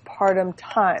postpartum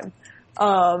time.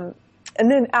 And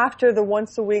then after the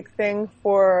once a week thing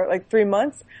for like 3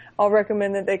 months, I'll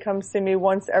recommend that they come see me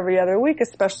once every other week,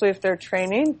 especially if they're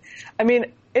training. I mean,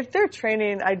 if they're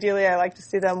training, ideally I like to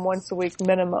see them once a week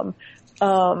minimum.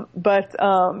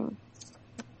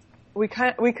 We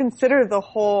consider the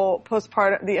whole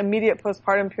postpartum, the immediate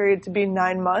postpartum period to be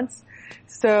 9 months.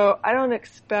 So I don't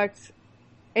expect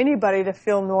anybody to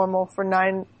feel normal for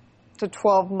 9 to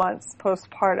 12 months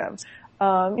postpartum.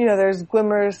 There's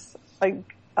glimmers like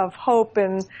of hope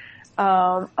and,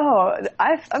 I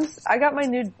got my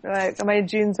new, my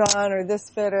jeans on or this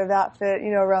fit or that fit,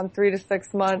 around 3 to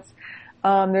 6 months.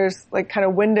 There's like kind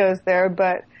of windows there,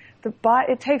 but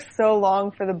it takes so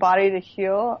long for the body to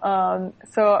heal.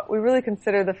 So we really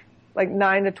consider the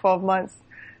 9 to 12 months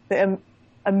the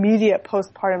immediate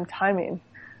postpartum timing.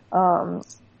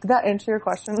 Did that answer your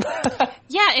question?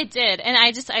 Yeah, it did. And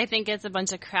I think it's a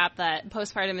bunch of crap that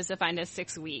postpartum is defined as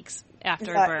 6 weeks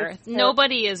after birth.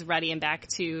 Nobody is ready and back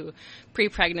to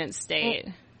pre-pregnant state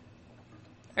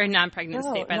or non-pregnant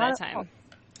state by that time.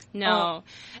 No.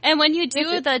 And when you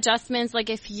do the adjustments,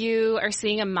 like if you are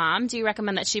seeing a mom, do you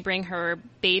recommend that she bring her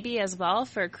baby as well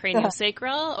for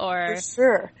craniosacral or? For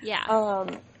sure. Yeah.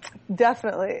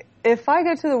 Definitely. If I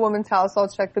go to the woman's house, I'll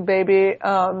check the baby.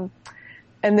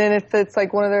 And then if it's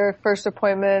like one of their first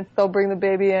appointments, they'll bring the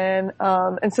baby in.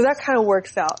 And so that kind of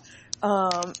works out.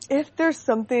 If there's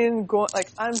something going, like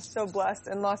I'm so blessed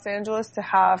in Los Angeles to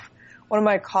have one of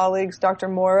my colleagues, Dr.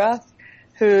 Mora,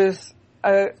 who's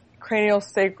a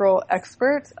craniosacral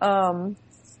expert.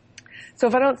 So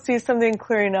if I don't see something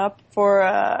clearing up for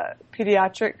a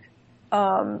pediatric,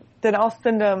 then I'll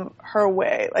send them her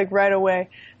way, like right away,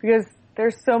 because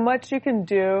there's so much you can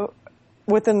do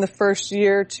within the first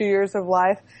year, 2 years of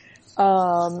life.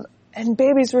 And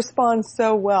babies respond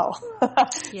so well.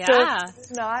 Yeah. So if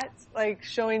it's not like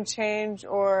showing change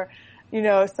or,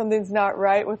 something's not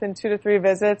right within 2 to 3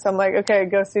 visits, I'm like, okay,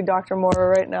 go see Dr. Mora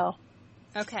right now.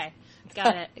 Okay.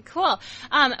 Got it. Cool.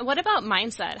 What about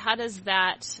mindset? How does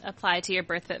that apply to your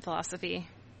BIRTHFIT philosophy?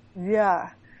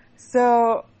 Yeah.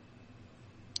 So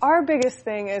our biggest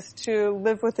thing is to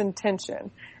live with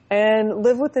intention and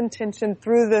live with intention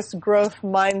through this growth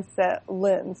mindset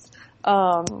lens.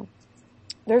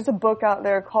 There's a book out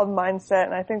there called Mindset,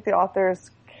 and I think the author is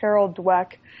Carol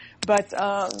Dweck, but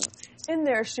in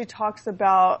there she talks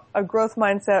about a growth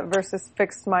mindset versus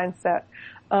fixed mindset.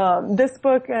 This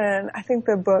book and I think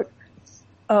the book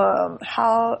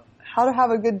How to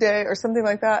Have a Good Day or something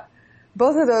like that,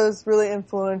 both of those really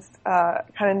influenced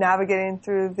kind of navigating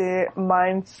through the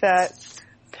mindset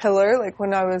pillar, like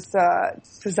when I was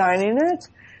designing it.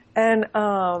 And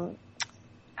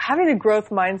having a growth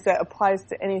mindset applies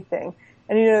to anything.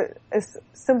 And a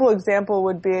simple example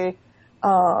would be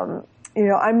I'm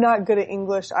not good at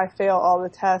English. I fail all the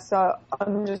tests, so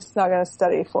I'm just not going to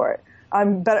study for it.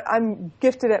 I'm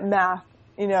gifted at math.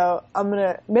 I'm going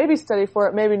to maybe study for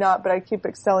it, maybe not, but I keep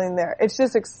excelling there. It's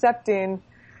just accepting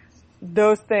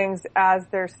those things as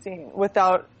they're seen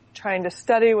without trying to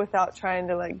study, without trying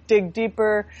to like dig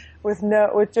deeper, with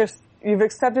just, you've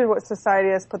accepted what society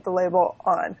has put the label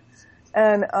on.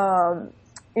 And,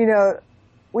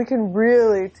 we can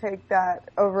really take that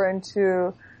over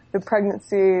into the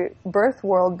pregnancy birth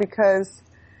world because,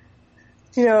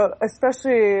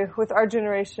 especially with our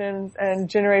generations and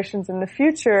generations in the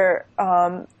future,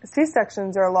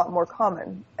 C-sections are a lot more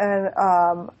common. And,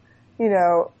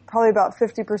 probably about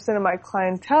 50% of my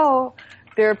clientele,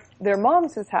 their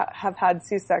moms have had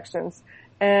C-sections.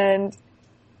 And,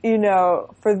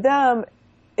 for them,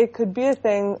 it could be a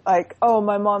thing like, oh,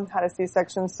 my mom had a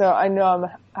C-section, so I know I'm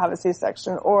have a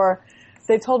C-section. Or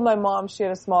they told my mom she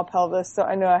had a small pelvis, so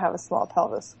I know I have a small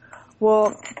pelvis.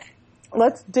 Well,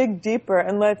 let's dig deeper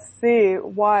and let's see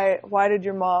why did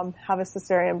your mom have a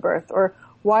cesarean birth? Or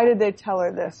why did they tell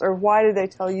her this? Or why did they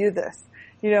tell you this?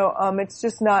 It's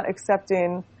just not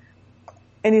accepting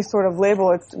any sort of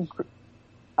label. It's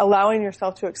allowing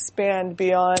yourself to expand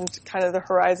beyond kind of the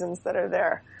horizons that are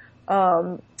there.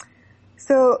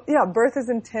 So yeah, birth is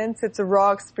intense. It's a raw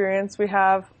experience. We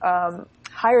have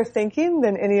higher thinking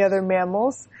than any other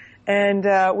mammals, and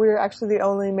we're actually the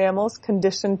only mammals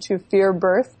conditioned to fear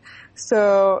birth.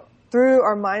 So through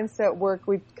our mindset work,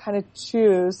 we kind of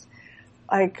choose,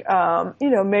 like,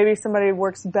 maybe somebody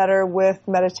works better with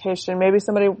meditation, maybe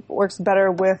somebody works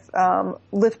better with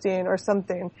lifting or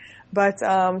something. But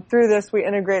through this, we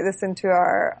integrate this into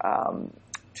our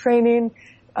training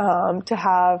to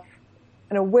have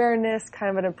an awareness, kind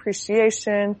of an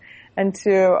appreciation, and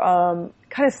to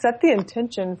kind of set the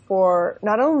intention for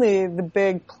not only the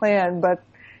big plan, but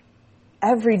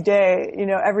every day,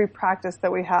 every practice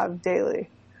that we have daily.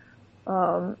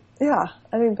 I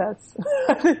think that's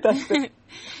it.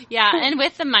 Yeah, and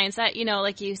with the mindset,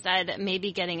 like you said,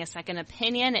 maybe getting a second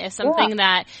opinion is something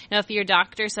that, if your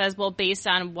doctor says, well, based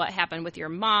on what happened with your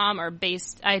mom, or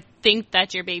I think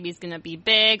that your baby's going to be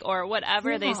big, or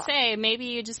whatever they say, maybe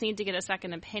you just need to get a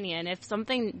second opinion. If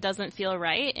something doesn't feel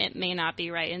right, it may not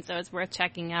be right, and so it's worth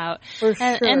checking out. For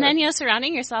sure. And then,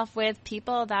 surrounding yourself with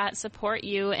people that support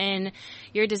you in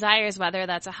your desires, whether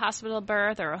that's a hospital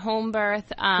birth or a home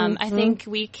birth. I think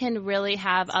we can really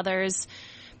have others'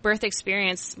 birth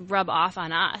experience rub off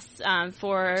on us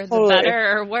for the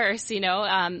better or worse.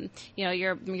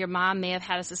 Your mom may have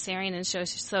had a cesarean, and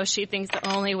so she thinks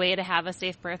the only way to have a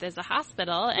safe birth is a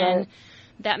hospital, and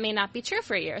that may not be true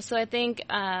for you. So I think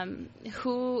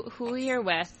who you're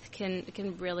with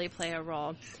can really play a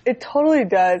role. It totally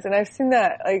does, and I've seen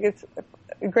that. It's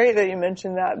great that you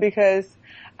mentioned that, because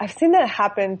I've seen that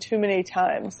happen too many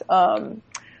times.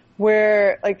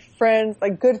 Where friends,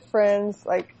 good friends,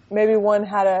 maybe one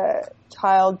had a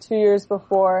child 2 years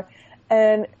before,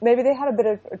 and maybe they had a bit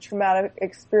of a traumatic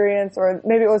experience, or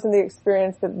maybe it wasn't the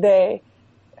experience that they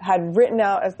had written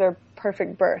out as their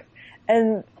perfect birth.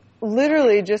 And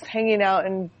literally just hanging out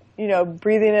and,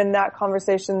 breathing in that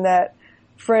conversation that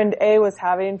friend A was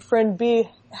having, friend B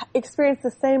experienced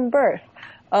the same birth.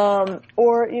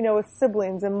 Or, with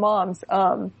siblings and moms.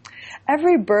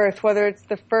 Every birth, whether it's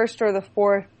the first or the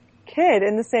fourth kid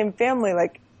in the same family,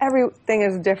 everything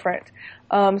is different.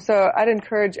 So I'd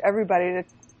encourage everybody to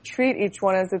treat each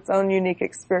one as its own unique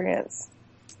experience.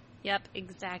 Yep,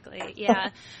 exactly. Yeah.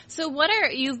 So what are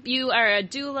you are a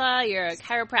doula, you're a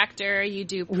chiropractor, you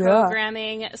do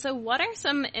programming. So what are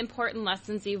some important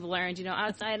lessons you've learned,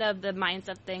 outside of the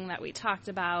mindset thing that we talked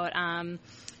about,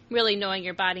 really knowing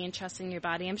your body and trusting your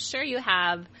body? I'm sure you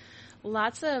have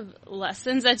lots of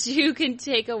lessons that you can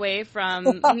take away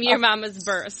from your mama's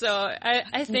birth. So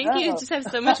I think you just have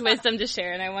so much wisdom to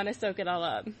share, and I want to soak it all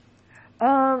up.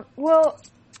 Well,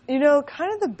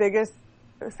 kind of the biggest,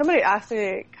 somebody asked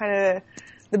me kind of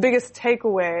the biggest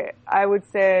takeaway, I would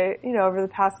say, over the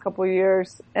past couple of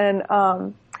years. And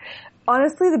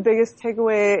honestly, the biggest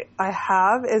takeaway I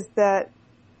have is that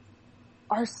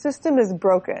our system is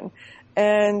broken.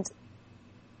 And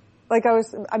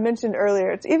I mentioned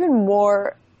earlier, it's even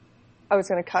more, I was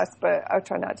going to cuss, but I'll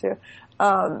try not to.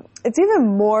 It's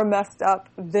even more messed up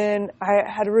than I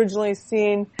had originally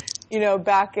seen,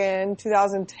 back in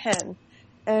 2010.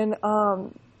 And,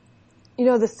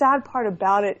 the sad part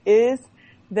about it is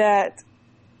that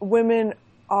women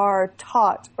are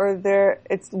taught, or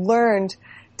it's learned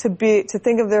to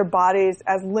think of their bodies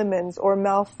as lemons or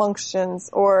malfunctions,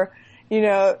 or,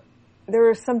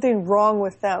 there is something wrong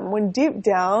with them, when deep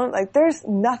down, there's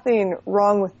nothing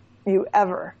wrong with you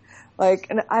ever.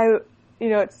 And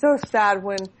it's so sad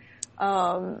when,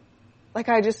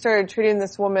 I just started treating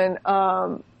this woman,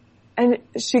 and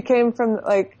she came from,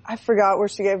 I forgot where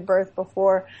she gave birth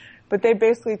before, but they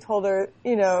basically told her,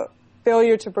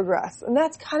 failure to progress. And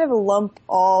that's kind of a lump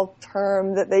all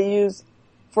term that they use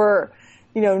for,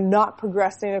 not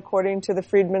progressing according to the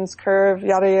Friedman's curve,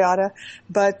 yada, yada.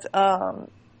 But,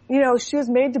 she was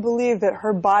made to believe that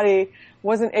her body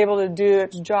wasn't able to do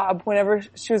its job whenever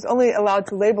she was only allowed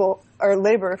to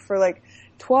labor for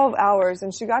 12 hours,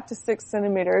 and she got to 6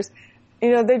 centimeters.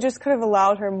 They just could have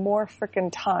allowed her more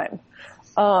frickin' time.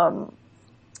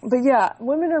 But yeah,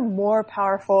 women are more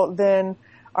powerful than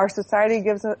our society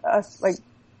gives us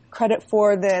credit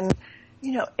for, than,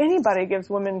 anybody gives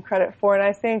women credit for. And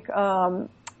I think,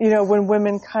 when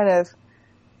women kind of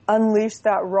unleash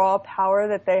that raw power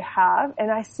that they have. And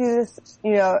I see this,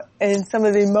 in some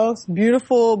of the most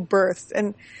beautiful births,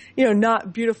 and,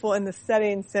 not beautiful in the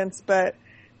setting sense, but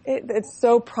it's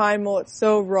so primal, it's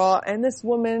so raw. And this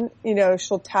woman,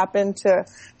 she'll tap into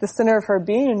the center of her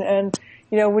being. And,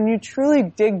 when you truly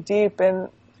dig deep and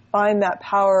find that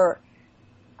power,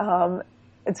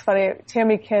 it's funny,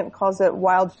 Tammy Kent calls it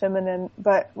wild feminine,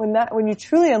 but when you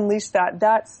truly unleash that,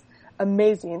 that's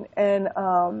amazing. And,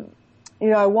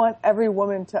 I want every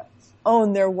woman to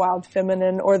own their wild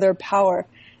feminine or their power.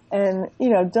 And,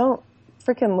 don't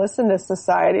freaking listen to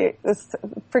society. This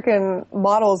freaking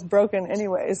model is broken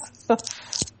anyways.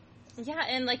 Yeah,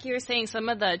 and like you were saying, some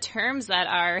of the terms that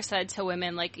are said to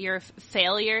women, like your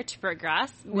failure to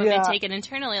progress, women take it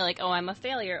internally like, oh, I'm a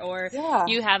failure, or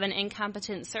you have an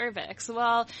incompetent cervix.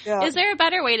 Well, is there a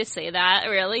better way to say that,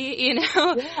 really?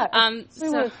 Yeah,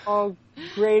 so it's all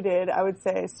graded, I would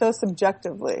say, so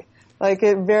subjectively.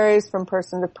 It varies from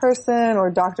person to person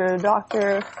or doctor to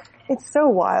doctor. it's so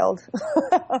wild.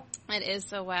 It is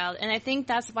so wild. And I think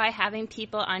that's why having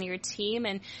people on your team,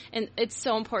 and it's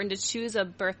so important to choose a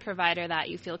birth provider that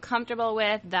you feel comfortable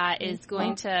with, that is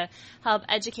going to help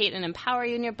educate and empower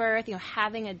you in your birth. You know,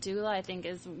 having a doula, I think,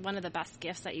 is one of the best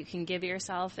gifts that you can give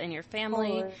yourself and your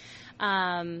family. You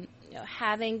know,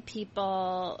 having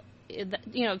people,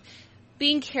 you know,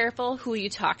 being careful who you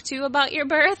talk to about your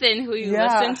birth and who you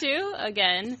listen to,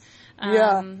 again,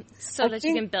 so that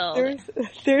you can build.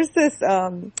 There's this,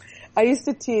 I used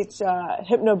to teach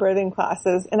hypnobirthing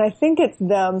classes, and I think it's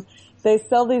them. They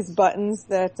sell these buttons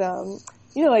that,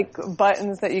 you know, like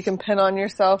buttons that you can pin on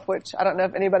yourself, which I don't know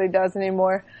if anybody does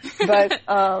anymore. But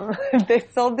they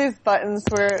sold these buttons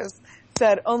where it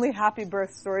said, "Only happy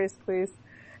birth stories, please."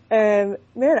 And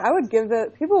man, I would give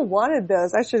people wanted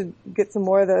those. I should get some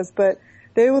more of those, but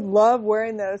they would love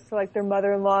wearing those to like their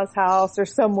mother-in-law's house or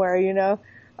somewhere, you know,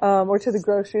 or to the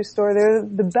grocery store. They're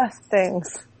the best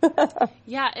things.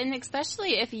 Yeah, and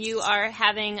especially if you are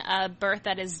having a birth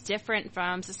that is different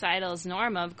from societal's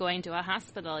norm of going to a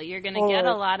hospital, you're going to get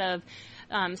a lot of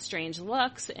strange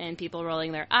looks and people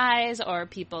rolling their eyes or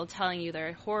people telling you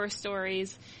their horror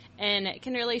stories, and it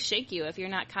can really shake you if you're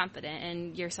not confident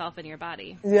in yourself and your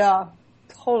body. Yeah,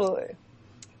 totally.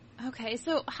 Okay,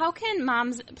 so how can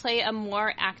moms play a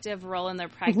more active role in their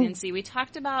pregnancy? We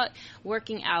talked about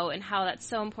working out and how that's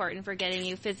so important for getting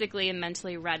you physically and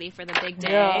mentally ready for the big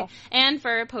day and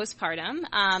for postpartum,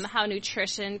 how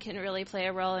nutrition can really play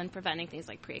a role in preventing things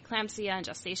like preeclampsia and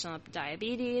gestational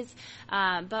diabetes.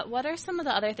 But what are some of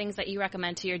the other things that you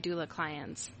recommend to your doula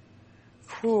clients?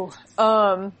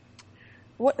 The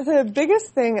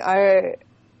biggest thing I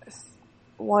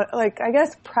want, like, I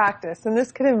guess practice, and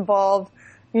this could involve,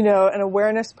 you know, an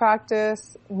awareness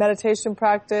practice, meditation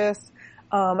practice.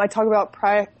 I talk about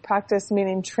practice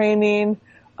meaning training,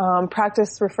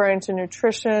 practice referring to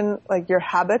nutrition, like your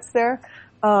habits there.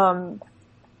 And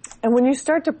when you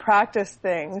start to practice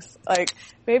things, like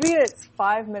maybe it's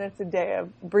 5 minutes a day of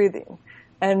breathing.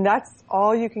 And that's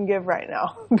all you can give right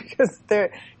now because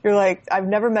you're like, I've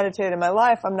never meditated in my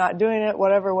life. I'm not doing it,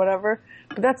 whatever.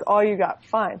 But that's all you got.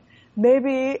 Fine.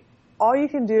 Maybe all you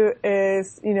can do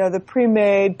is, you know, the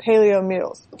pre-made paleo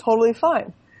meals. Totally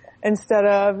fine. Instead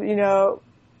of, you know,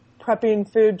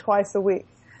 prepping food twice a week.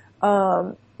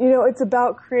 You know, it's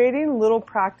about creating little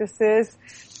practices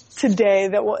today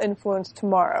that will influence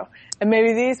tomorrow. And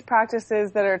maybe these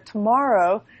practices that are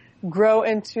tomorrow grow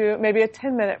into maybe a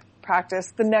 10-minute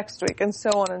practice the next week, and so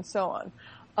on and so on.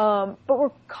 But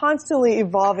we're constantly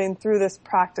evolving through this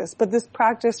practice. But this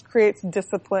practice creates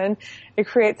discipline. It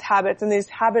creates habits, and these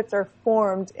habits are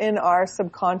formed in our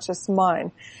subconscious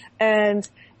mind. And,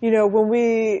 you know, when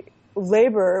we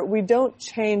labor, we don't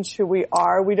change who we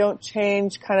are. We don't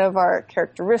change kind of our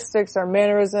characteristics, our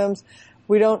mannerisms.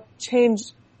 We don't change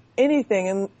anything,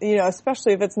 and, you know,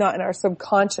 especially if it's not in our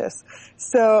subconscious.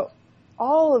 So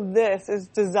all of this is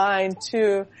designed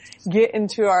to get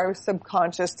into our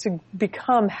subconscious, to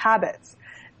become habits.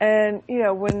 And, you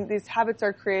know, when these habits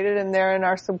are created and they're in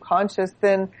our subconscious,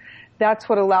 then that's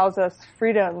what allows us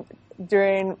freedom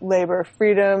during labor,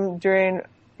 freedom during,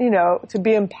 you know, to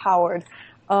be empowered.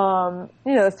 You know,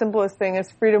 the simplest thing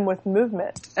is freedom with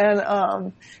movement.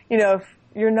 And, you know, if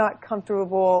you're not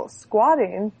comfortable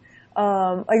squatting,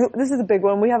 like this is a big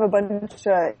one. We have a bunch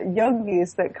of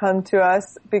yogis that come to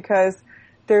us because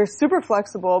they're super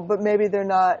flexible, but maybe they're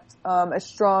not as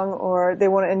strong, or they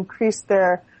want to increase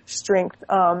their strength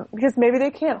because maybe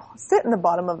they can't sit in the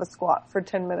bottom of a squat for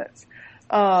 10 minutes.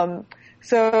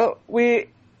 So we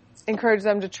encourage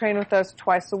them to train with us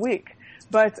twice a week.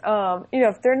 But you know,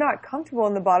 if they're not comfortable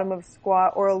in the bottom of a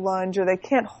squat or a lunge, or they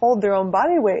can't hold their own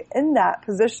body weight in that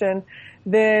position,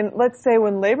 then let's say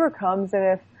when labor comes,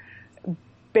 and if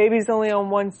baby's only on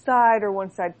one side or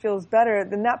one side feels better,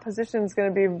 then that position is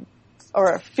going to be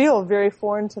or feel very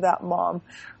foreign to that mom.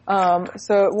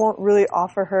 So it won't really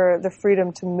offer her the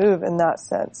freedom to move in that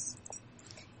sense.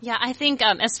 Yeah, I think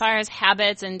as far as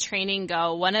habits and training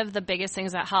go, one of the biggest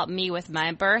things that helped me with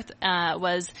my birth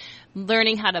was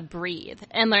learning how to breathe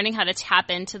and learning how to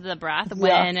tap into the breath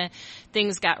when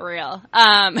things got real.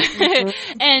 And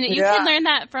you can learn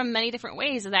that from many different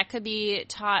ways. That could be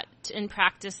taught and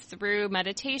practiced through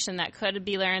meditation. That could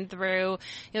be learned through,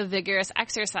 you know, vigorous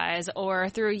exercise or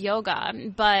through yoga.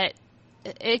 But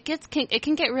it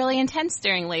can get really intense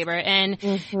during labor, and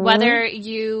whether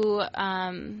you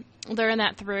learn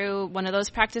that through one of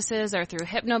those practices or through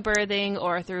hypnobirthing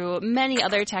or through many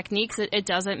other techniques, it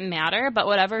doesn't matter, but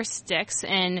whatever sticks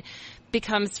and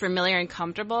becomes familiar and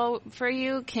comfortable for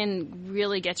you can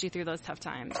really get you through those tough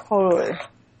times. Totally.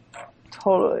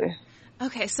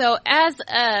 Okay, so as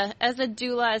a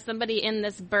doula, as somebody in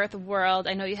this birth world,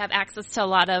 I know you have access to a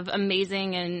lot of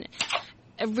amazing and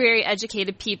very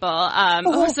educated people.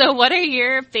 So what are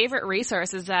your favorite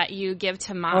resources that you give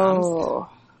to moms?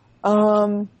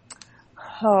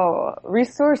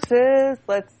 Resources.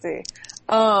 Let's see.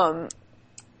 As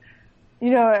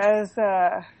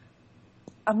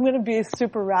I'm going to be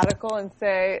super radical and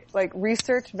say, like,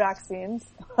 research vaccines.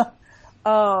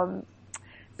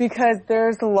 Because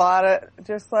there's a lot of,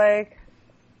 just like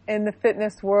in the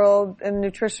fitness world and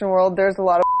nutrition world, there's a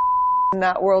lot of in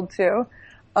that world too.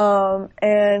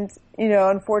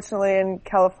 Unfortunately in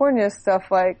California, stuff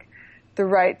like the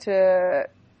right to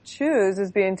choose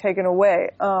is being taken away.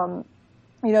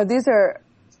 These are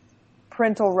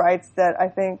parental rights that I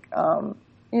think,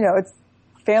 it's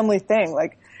family thing.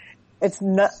 Like, it's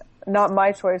not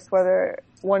my choice whether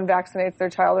one vaccinates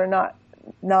their child or not.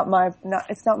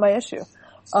 It's not my issue.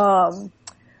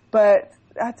 But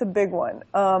that's a big one,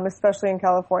 especially in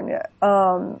California.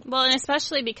 Well, and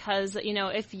especially because,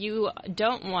 if you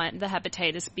don't want the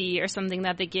hepatitis B or something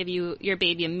that they give you your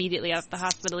baby immediately out of the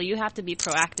hospital, you have to be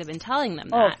proactive in telling them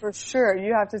that. Oh, for sure.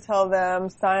 You have to tell them,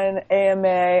 sign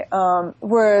AMA.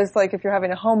 Whereas, like, if you're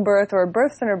having a home birth or a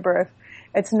birth center birth,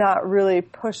 it's not really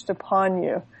pushed upon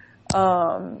you.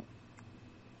 'Cause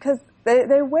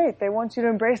they wait. They want you to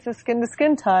embrace the skin to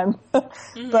skin time.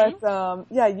 Mm-hmm. But,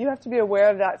 you have to be aware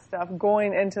of that stuff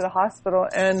going into the hospital,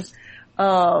 and,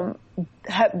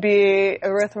 Hep B,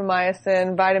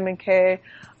 erythromycin, vitamin K.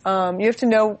 You have to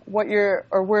know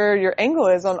where your angle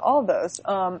is on all those.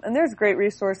 And there's great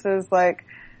resources like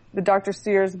the Dr.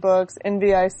 Sears books,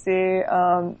 NVIC,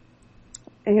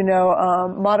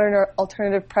 modern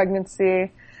alternative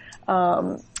pregnancy.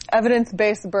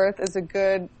 Evidence-based birth is a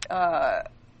good,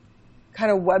 kind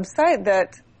of website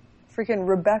that freaking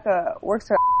Rebecca works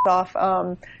her ass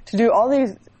off to do all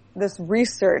this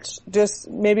research just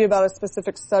maybe about a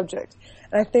specific subject.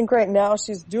 And I think right now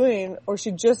she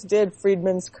just did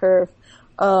Friedman's curve.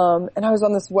 And I was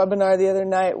on this webinar the other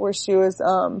night where she was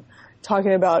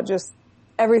talking about just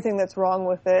everything that's wrong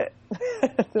with it.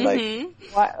 I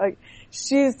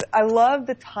love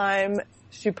the time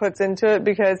she puts into it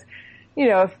because,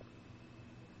 if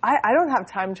I don't have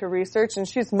time to research, and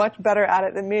she's much better at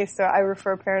it than me, so I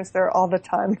refer parents there all the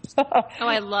time. Oh,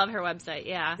 I love her website,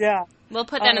 yeah. Yeah. We'll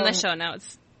put that in the show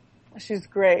notes. She's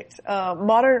great.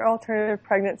 Modern alternative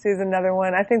pregnancy is another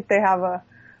one. I think they have a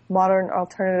modern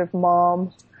alternative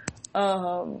mom.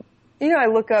 I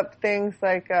look up things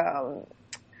like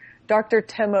Dr.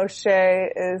 Tim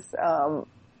O'Shea is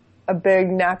a big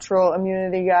natural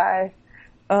immunity guy.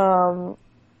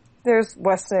 There's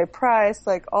Weston A. Price,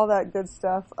 like all that good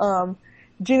stuff.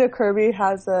 Gina Kirby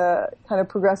has a kind of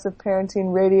progressive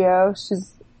parenting radio.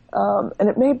 She's, and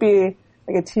it may be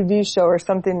like a TV show or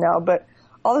something now, but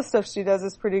all the stuff she does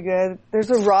is pretty good.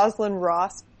 There's a Rosalind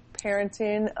Ross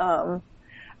parenting. I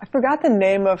forgot the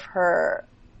name of her,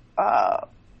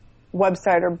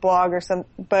 website or blog or something,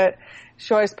 but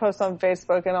she always posts on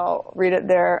Facebook and I'll read it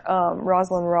there.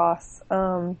 Rosalind Ross.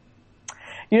 You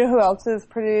know who else is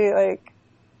pretty like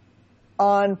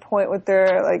on point with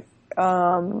their like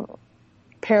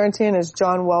parenting is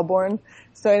John Wellborn.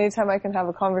 So anytime I can have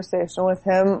a conversation with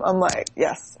him, I'm like,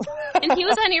 yes. And he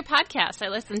was on your podcast. I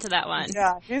listened to that one.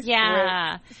 Yeah, he's great.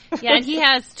 Yeah, and he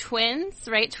has twins,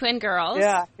 right? Twin girls.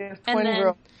 Yeah, he has twin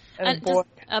girls and a boy.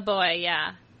 A boy,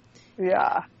 yeah.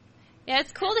 Yeah. Yeah,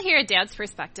 it's cool to hear a dad's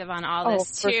perspective on all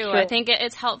this, too. Sure. I think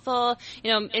it's helpful,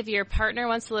 if your partner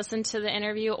wants to listen to the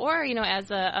interview or, as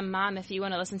a mom, if you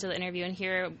want to listen to the interview and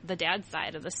hear the dad's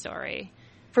side of the story.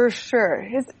 For sure.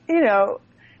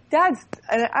 Dads,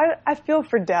 and I feel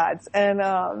for dads. And,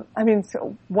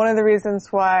 so one of the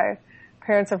reasons why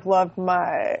parents have loved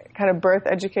my kind of birth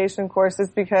education course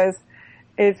is because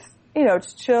it's,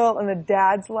 it's chill and the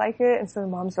dads like it. And so the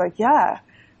moms are like, yeah.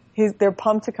 They're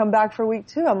pumped to come back for week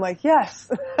 2. I'm like, yes.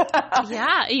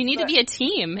 Yeah, you need to be a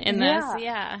team in this.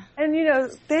 Yeah. And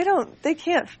they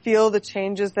can't feel the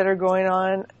changes that are going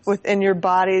on within your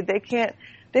body. They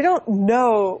don't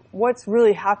know what's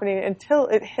really happening until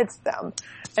it hits them.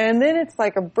 And then it's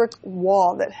like a brick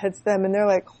wall that hits them and they're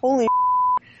like, holy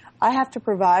I have to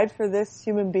provide for this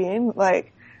human being.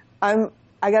 Like, I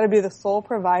gotta be the sole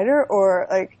provider, or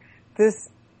like this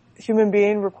human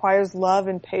being requires love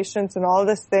and patience and all of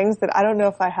these things that I don't know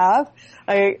if I have.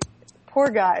 Like, poor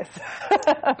guys.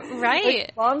 Right.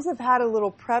 Like, moms have had a little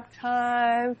prep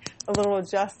time, a little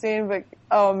adjusting, but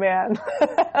Oh man.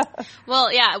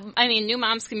 Well, yeah, I mean, new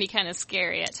moms can be kind of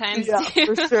scary at times too.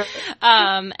 For sure.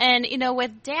 And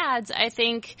with dads, I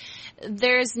think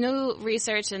there's new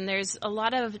research and there's a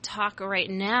lot of talk right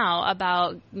now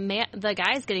about the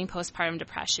guys getting postpartum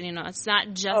depression. It's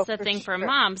not just a thing for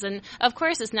moms. And of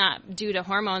course it's not due to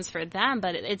hormones for them,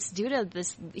 but it's due to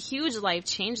this huge life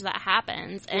change that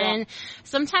happens. Yeah. And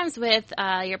sometimes with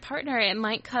your partner, it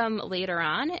might come later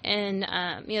on. And,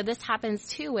 this happens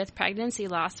too with pregnancy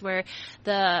loss, where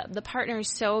the partner is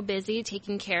so busy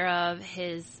taking care of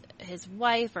his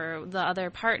wife or the other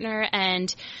partner,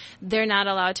 and they're not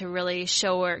allowed to really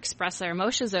show or express their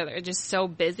emotions, or they're just so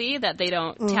busy that they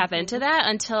don't tap into that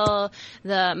until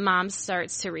the mom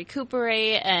starts to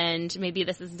recuperate, and maybe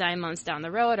this is 9 months down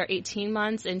the road or 18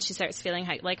 months, and she starts feeling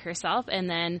like herself, and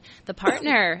then the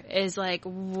partner is like,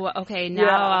 okay,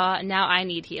 now I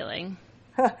need healing.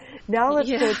 Now let's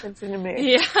pay attention to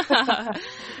me. Yeah.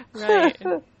 Right.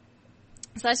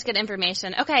 Such good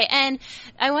information. Okay, and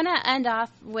I want to end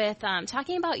off with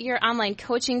talking about your online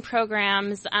coaching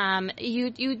programs.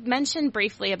 You mentioned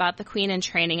briefly about the Queen in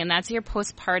Training, and that's your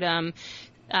postpartum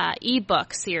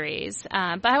ebook series.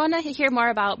 But I want to hear more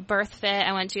about BIRTHFIT.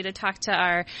 I want you to talk to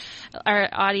our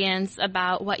audience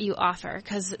about what you offer,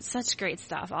 because it's such great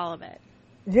stuff, all of it.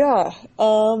 Yeah,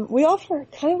 we offer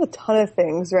kind of a ton of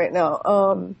things right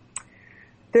now.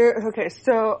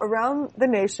 So around the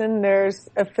nation, there's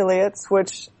affiliates,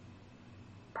 which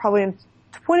probably in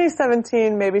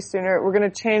 2017, maybe sooner, we're going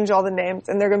to change all the names,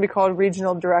 and they're going to be called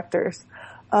regional directors.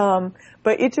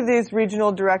 But each of these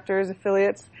regional directors,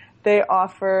 affiliates, they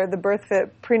offer the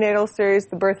BIRTHFIT prenatal series,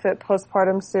 the BIRTHFIT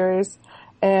postpartum series,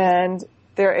 and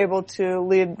they're able to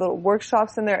lead little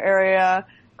workshops in their area,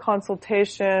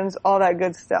 consultations, all that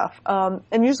good stuff.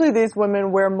 And usually these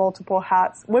women wear multiple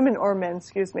hats, women or men,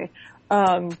 excuse me.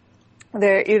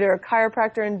 They're either a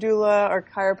chiropractor and doula, or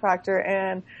chiropractor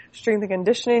and strength and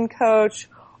conditioning coach,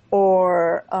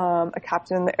 or a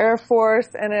captain in the Air Force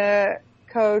and a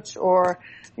coach, or,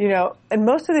 and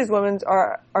most of these women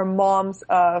are moms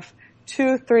of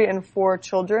 2, 3, and 4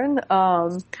 children.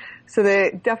 So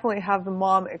they definitely have the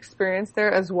mom experience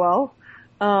there as well.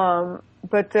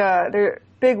 But they're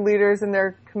big leaders in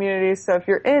their communities. So if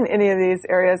you're in any of these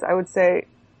areas, I would say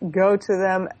go to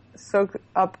them, soak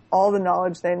up all the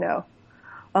knowledge they know.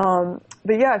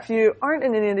 But yeah, if you aren't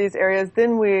in any of these areas,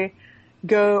 then we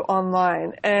go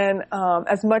online. And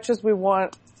as much as we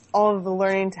want all of the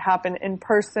learning to happen in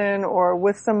person or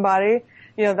with somebody,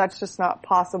 that's just not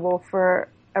possible for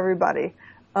everybody.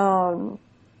 So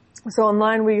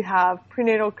online we have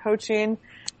prenatal coaching,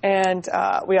 and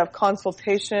we have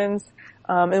consultations,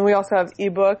 and we also have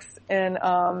ebooks, and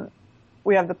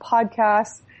we have the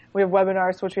podcast. We have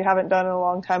webinars, which we haven't done in a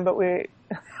long time, but we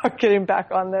are getting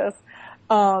back on this.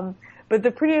 But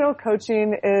the prenatal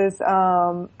coaching is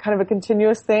kind of a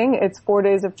continuous thing. It's 4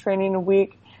 days of training a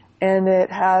week, and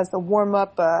it has the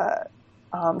warm-up,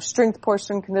 strength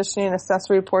portion, conditioning,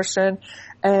 accessory portion,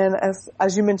 and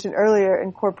as you mentioned earlier,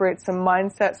 incorporate some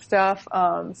mindset stuff,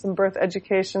 some birth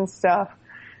education stuff,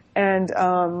 and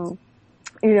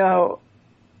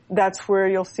that's where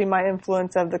you'll see my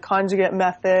influence of the conjugate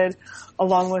method,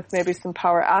 along with maybe some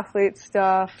power athlete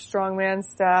stuff, strongman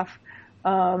stuff,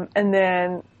 and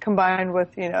then combined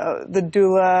with, the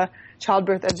doula,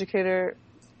 childbirth educator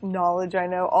knowledge I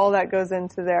know, all that goes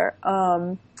into there.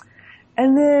 And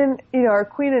then, our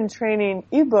Queen in Training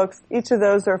ebooks, each of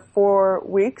those are 4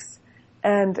 weeks,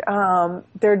 and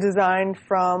they're designed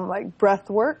from like breath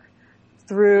work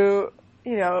through,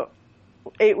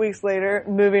 8 weeks later,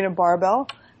 moving a barbell.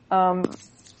 And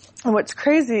what's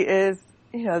crazy is,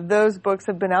 those books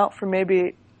have been out for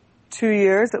maybe 2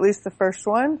 years, at least the first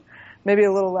one, maybe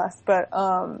a little less, but,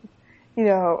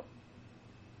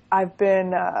 I've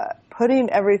been, putting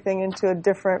everything into a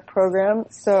different program.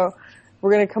 So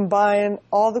we're going to combine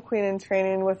all the Queen in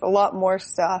Training with a lot more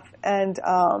stuff, and,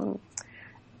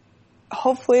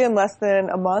 hopefully in less than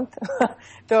a month,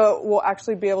 we'll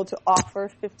actually be able to offer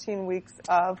 15 weeks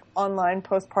of online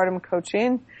postpartum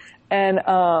coaching. And,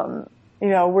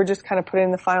 we're just kind of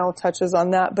putting the final touches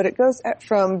on that, but it goes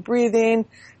from breathing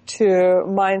to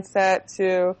mindset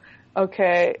to,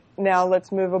 okay, now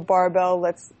let's move a barbell.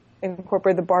 Let's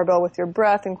incorporate the barbell with your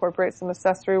breath, incorporate some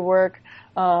accessory work.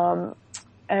 And,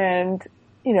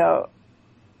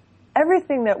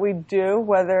 everything that we do,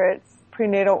 whether it's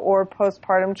prenatal or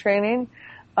postpartum training,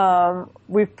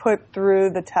 we've put through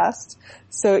the test.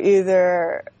 So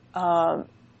either,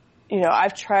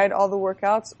 I've tried all the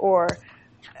workouts, or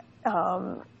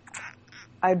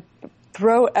I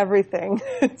throw everything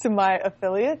to my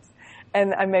affiliates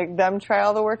and I make them try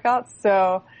all the workouts.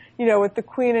 So, with the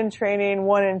Queen in Training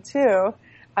 1 and 2,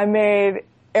 I made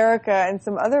Erica and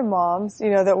some other moms,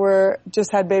 that were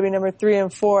just had baby number 3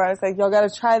 and 4. I was like, y'all got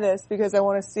to try this because I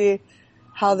want to see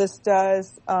how this does,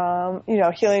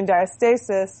 healing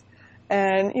diastasis.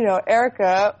 And,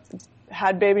 Erica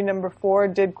had baby number 4,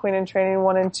 did Queen in Training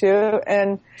 1 and 2,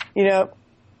 and,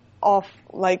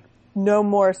 no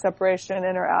more separation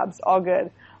in her abs, all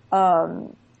good.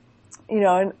 And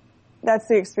that's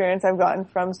the experience I've gotten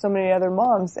from so many other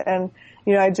moms. And,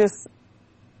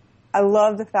 I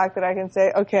love the fact that I can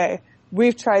say, okay,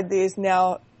 we've tried these,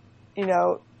 now,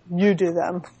 you do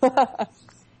them.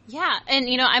 Yeah, and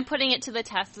I'm putting it to the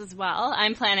test as well.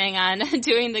 I'm planning on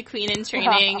doing the Queen in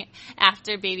Training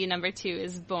after baby number 2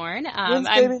 is born. When's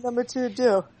baby number 2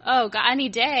 due? Oh, God, any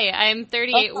day. I'm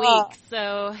 38 weeks,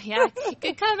 so yeah, it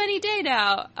could come any day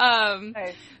now.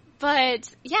 Nice. But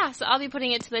yeah, so I'll be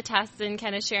putting it to the test and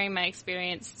kind of sharing my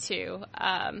experience too.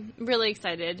 Really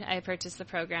excited. I purchased the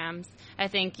programs. I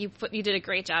think you did a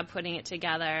great job putting it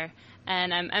together.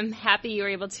 And I'm happy you were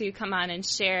able to come on and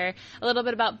share a little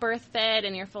bit about BIRTHFIT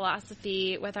and your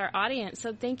philosophy with our audience.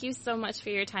 So thank you so much for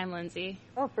your time, Lindsey.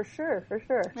 Oh, for sure, for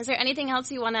sure. Is there anything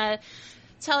else you want to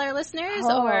tell our listeners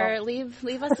or leave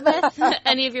us with?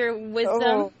 Any of your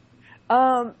wisdom?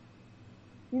 I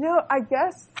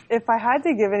guess if I had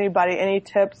to give anybody any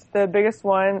tips, the biggest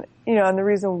one, and the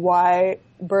reason why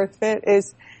BIRTHFIT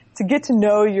is to get to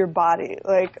know your body.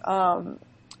 Like,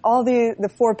 all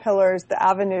the 4 pillars, the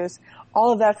avenues,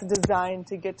 all of that's designed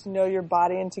to get to know your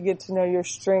body and to get to know your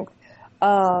strength.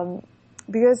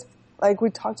 Because like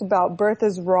we talked about, birth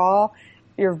is raw.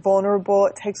 You're vulnerable.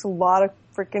 It takes a lot of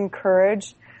freaking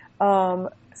courage.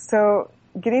 So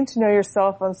getting to know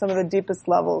yourself on some of the deepest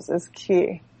levels is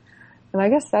key. And I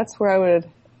guess that's where I would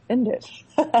end it.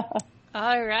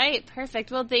 All right,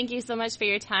 perfect. Well, thank you so much for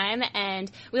your time,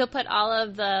 and we'll put all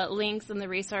of the links and the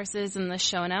resources in the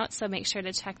show notes, so make sure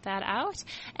to check that out.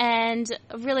 And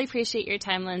really appreciate your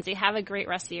time, Lindsey. Have a great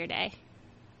rest of your day.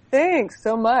 Thanks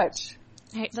so much.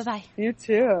 All right, bye-bye. You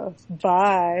too.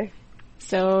 Bye.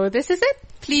 So this is it.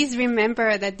 Please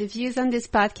remember that the views on this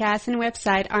podcast and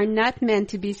website are not meant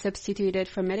to be substituted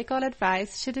for medical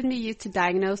advice, shouldn't be used to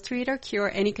diagnose, treat, or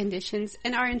cure any conditions,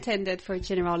 and are intended for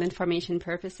general information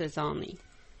purposes only.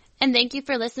 And thank you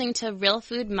for listening to Real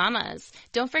Food Mamas.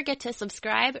 Don't forget to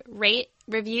subscribe, rate,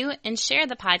 review, and share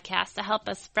the podcast to help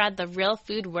us spread the real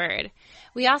food word.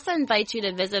 We also invite you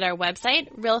to visit our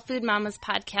website,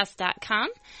 realfoodmamaspodcast.com,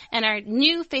 and our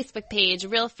new Facebook page,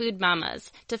 Real Food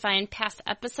Mamas, to find past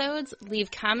episodes,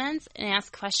 leave comments, and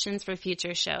ask questions for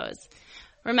future shows.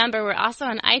 Remember, we're also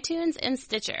on iTunes and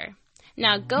Stitcher.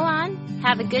 Now go on,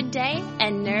 have a good day,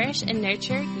 and nourish and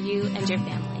nurture you and your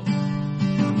family.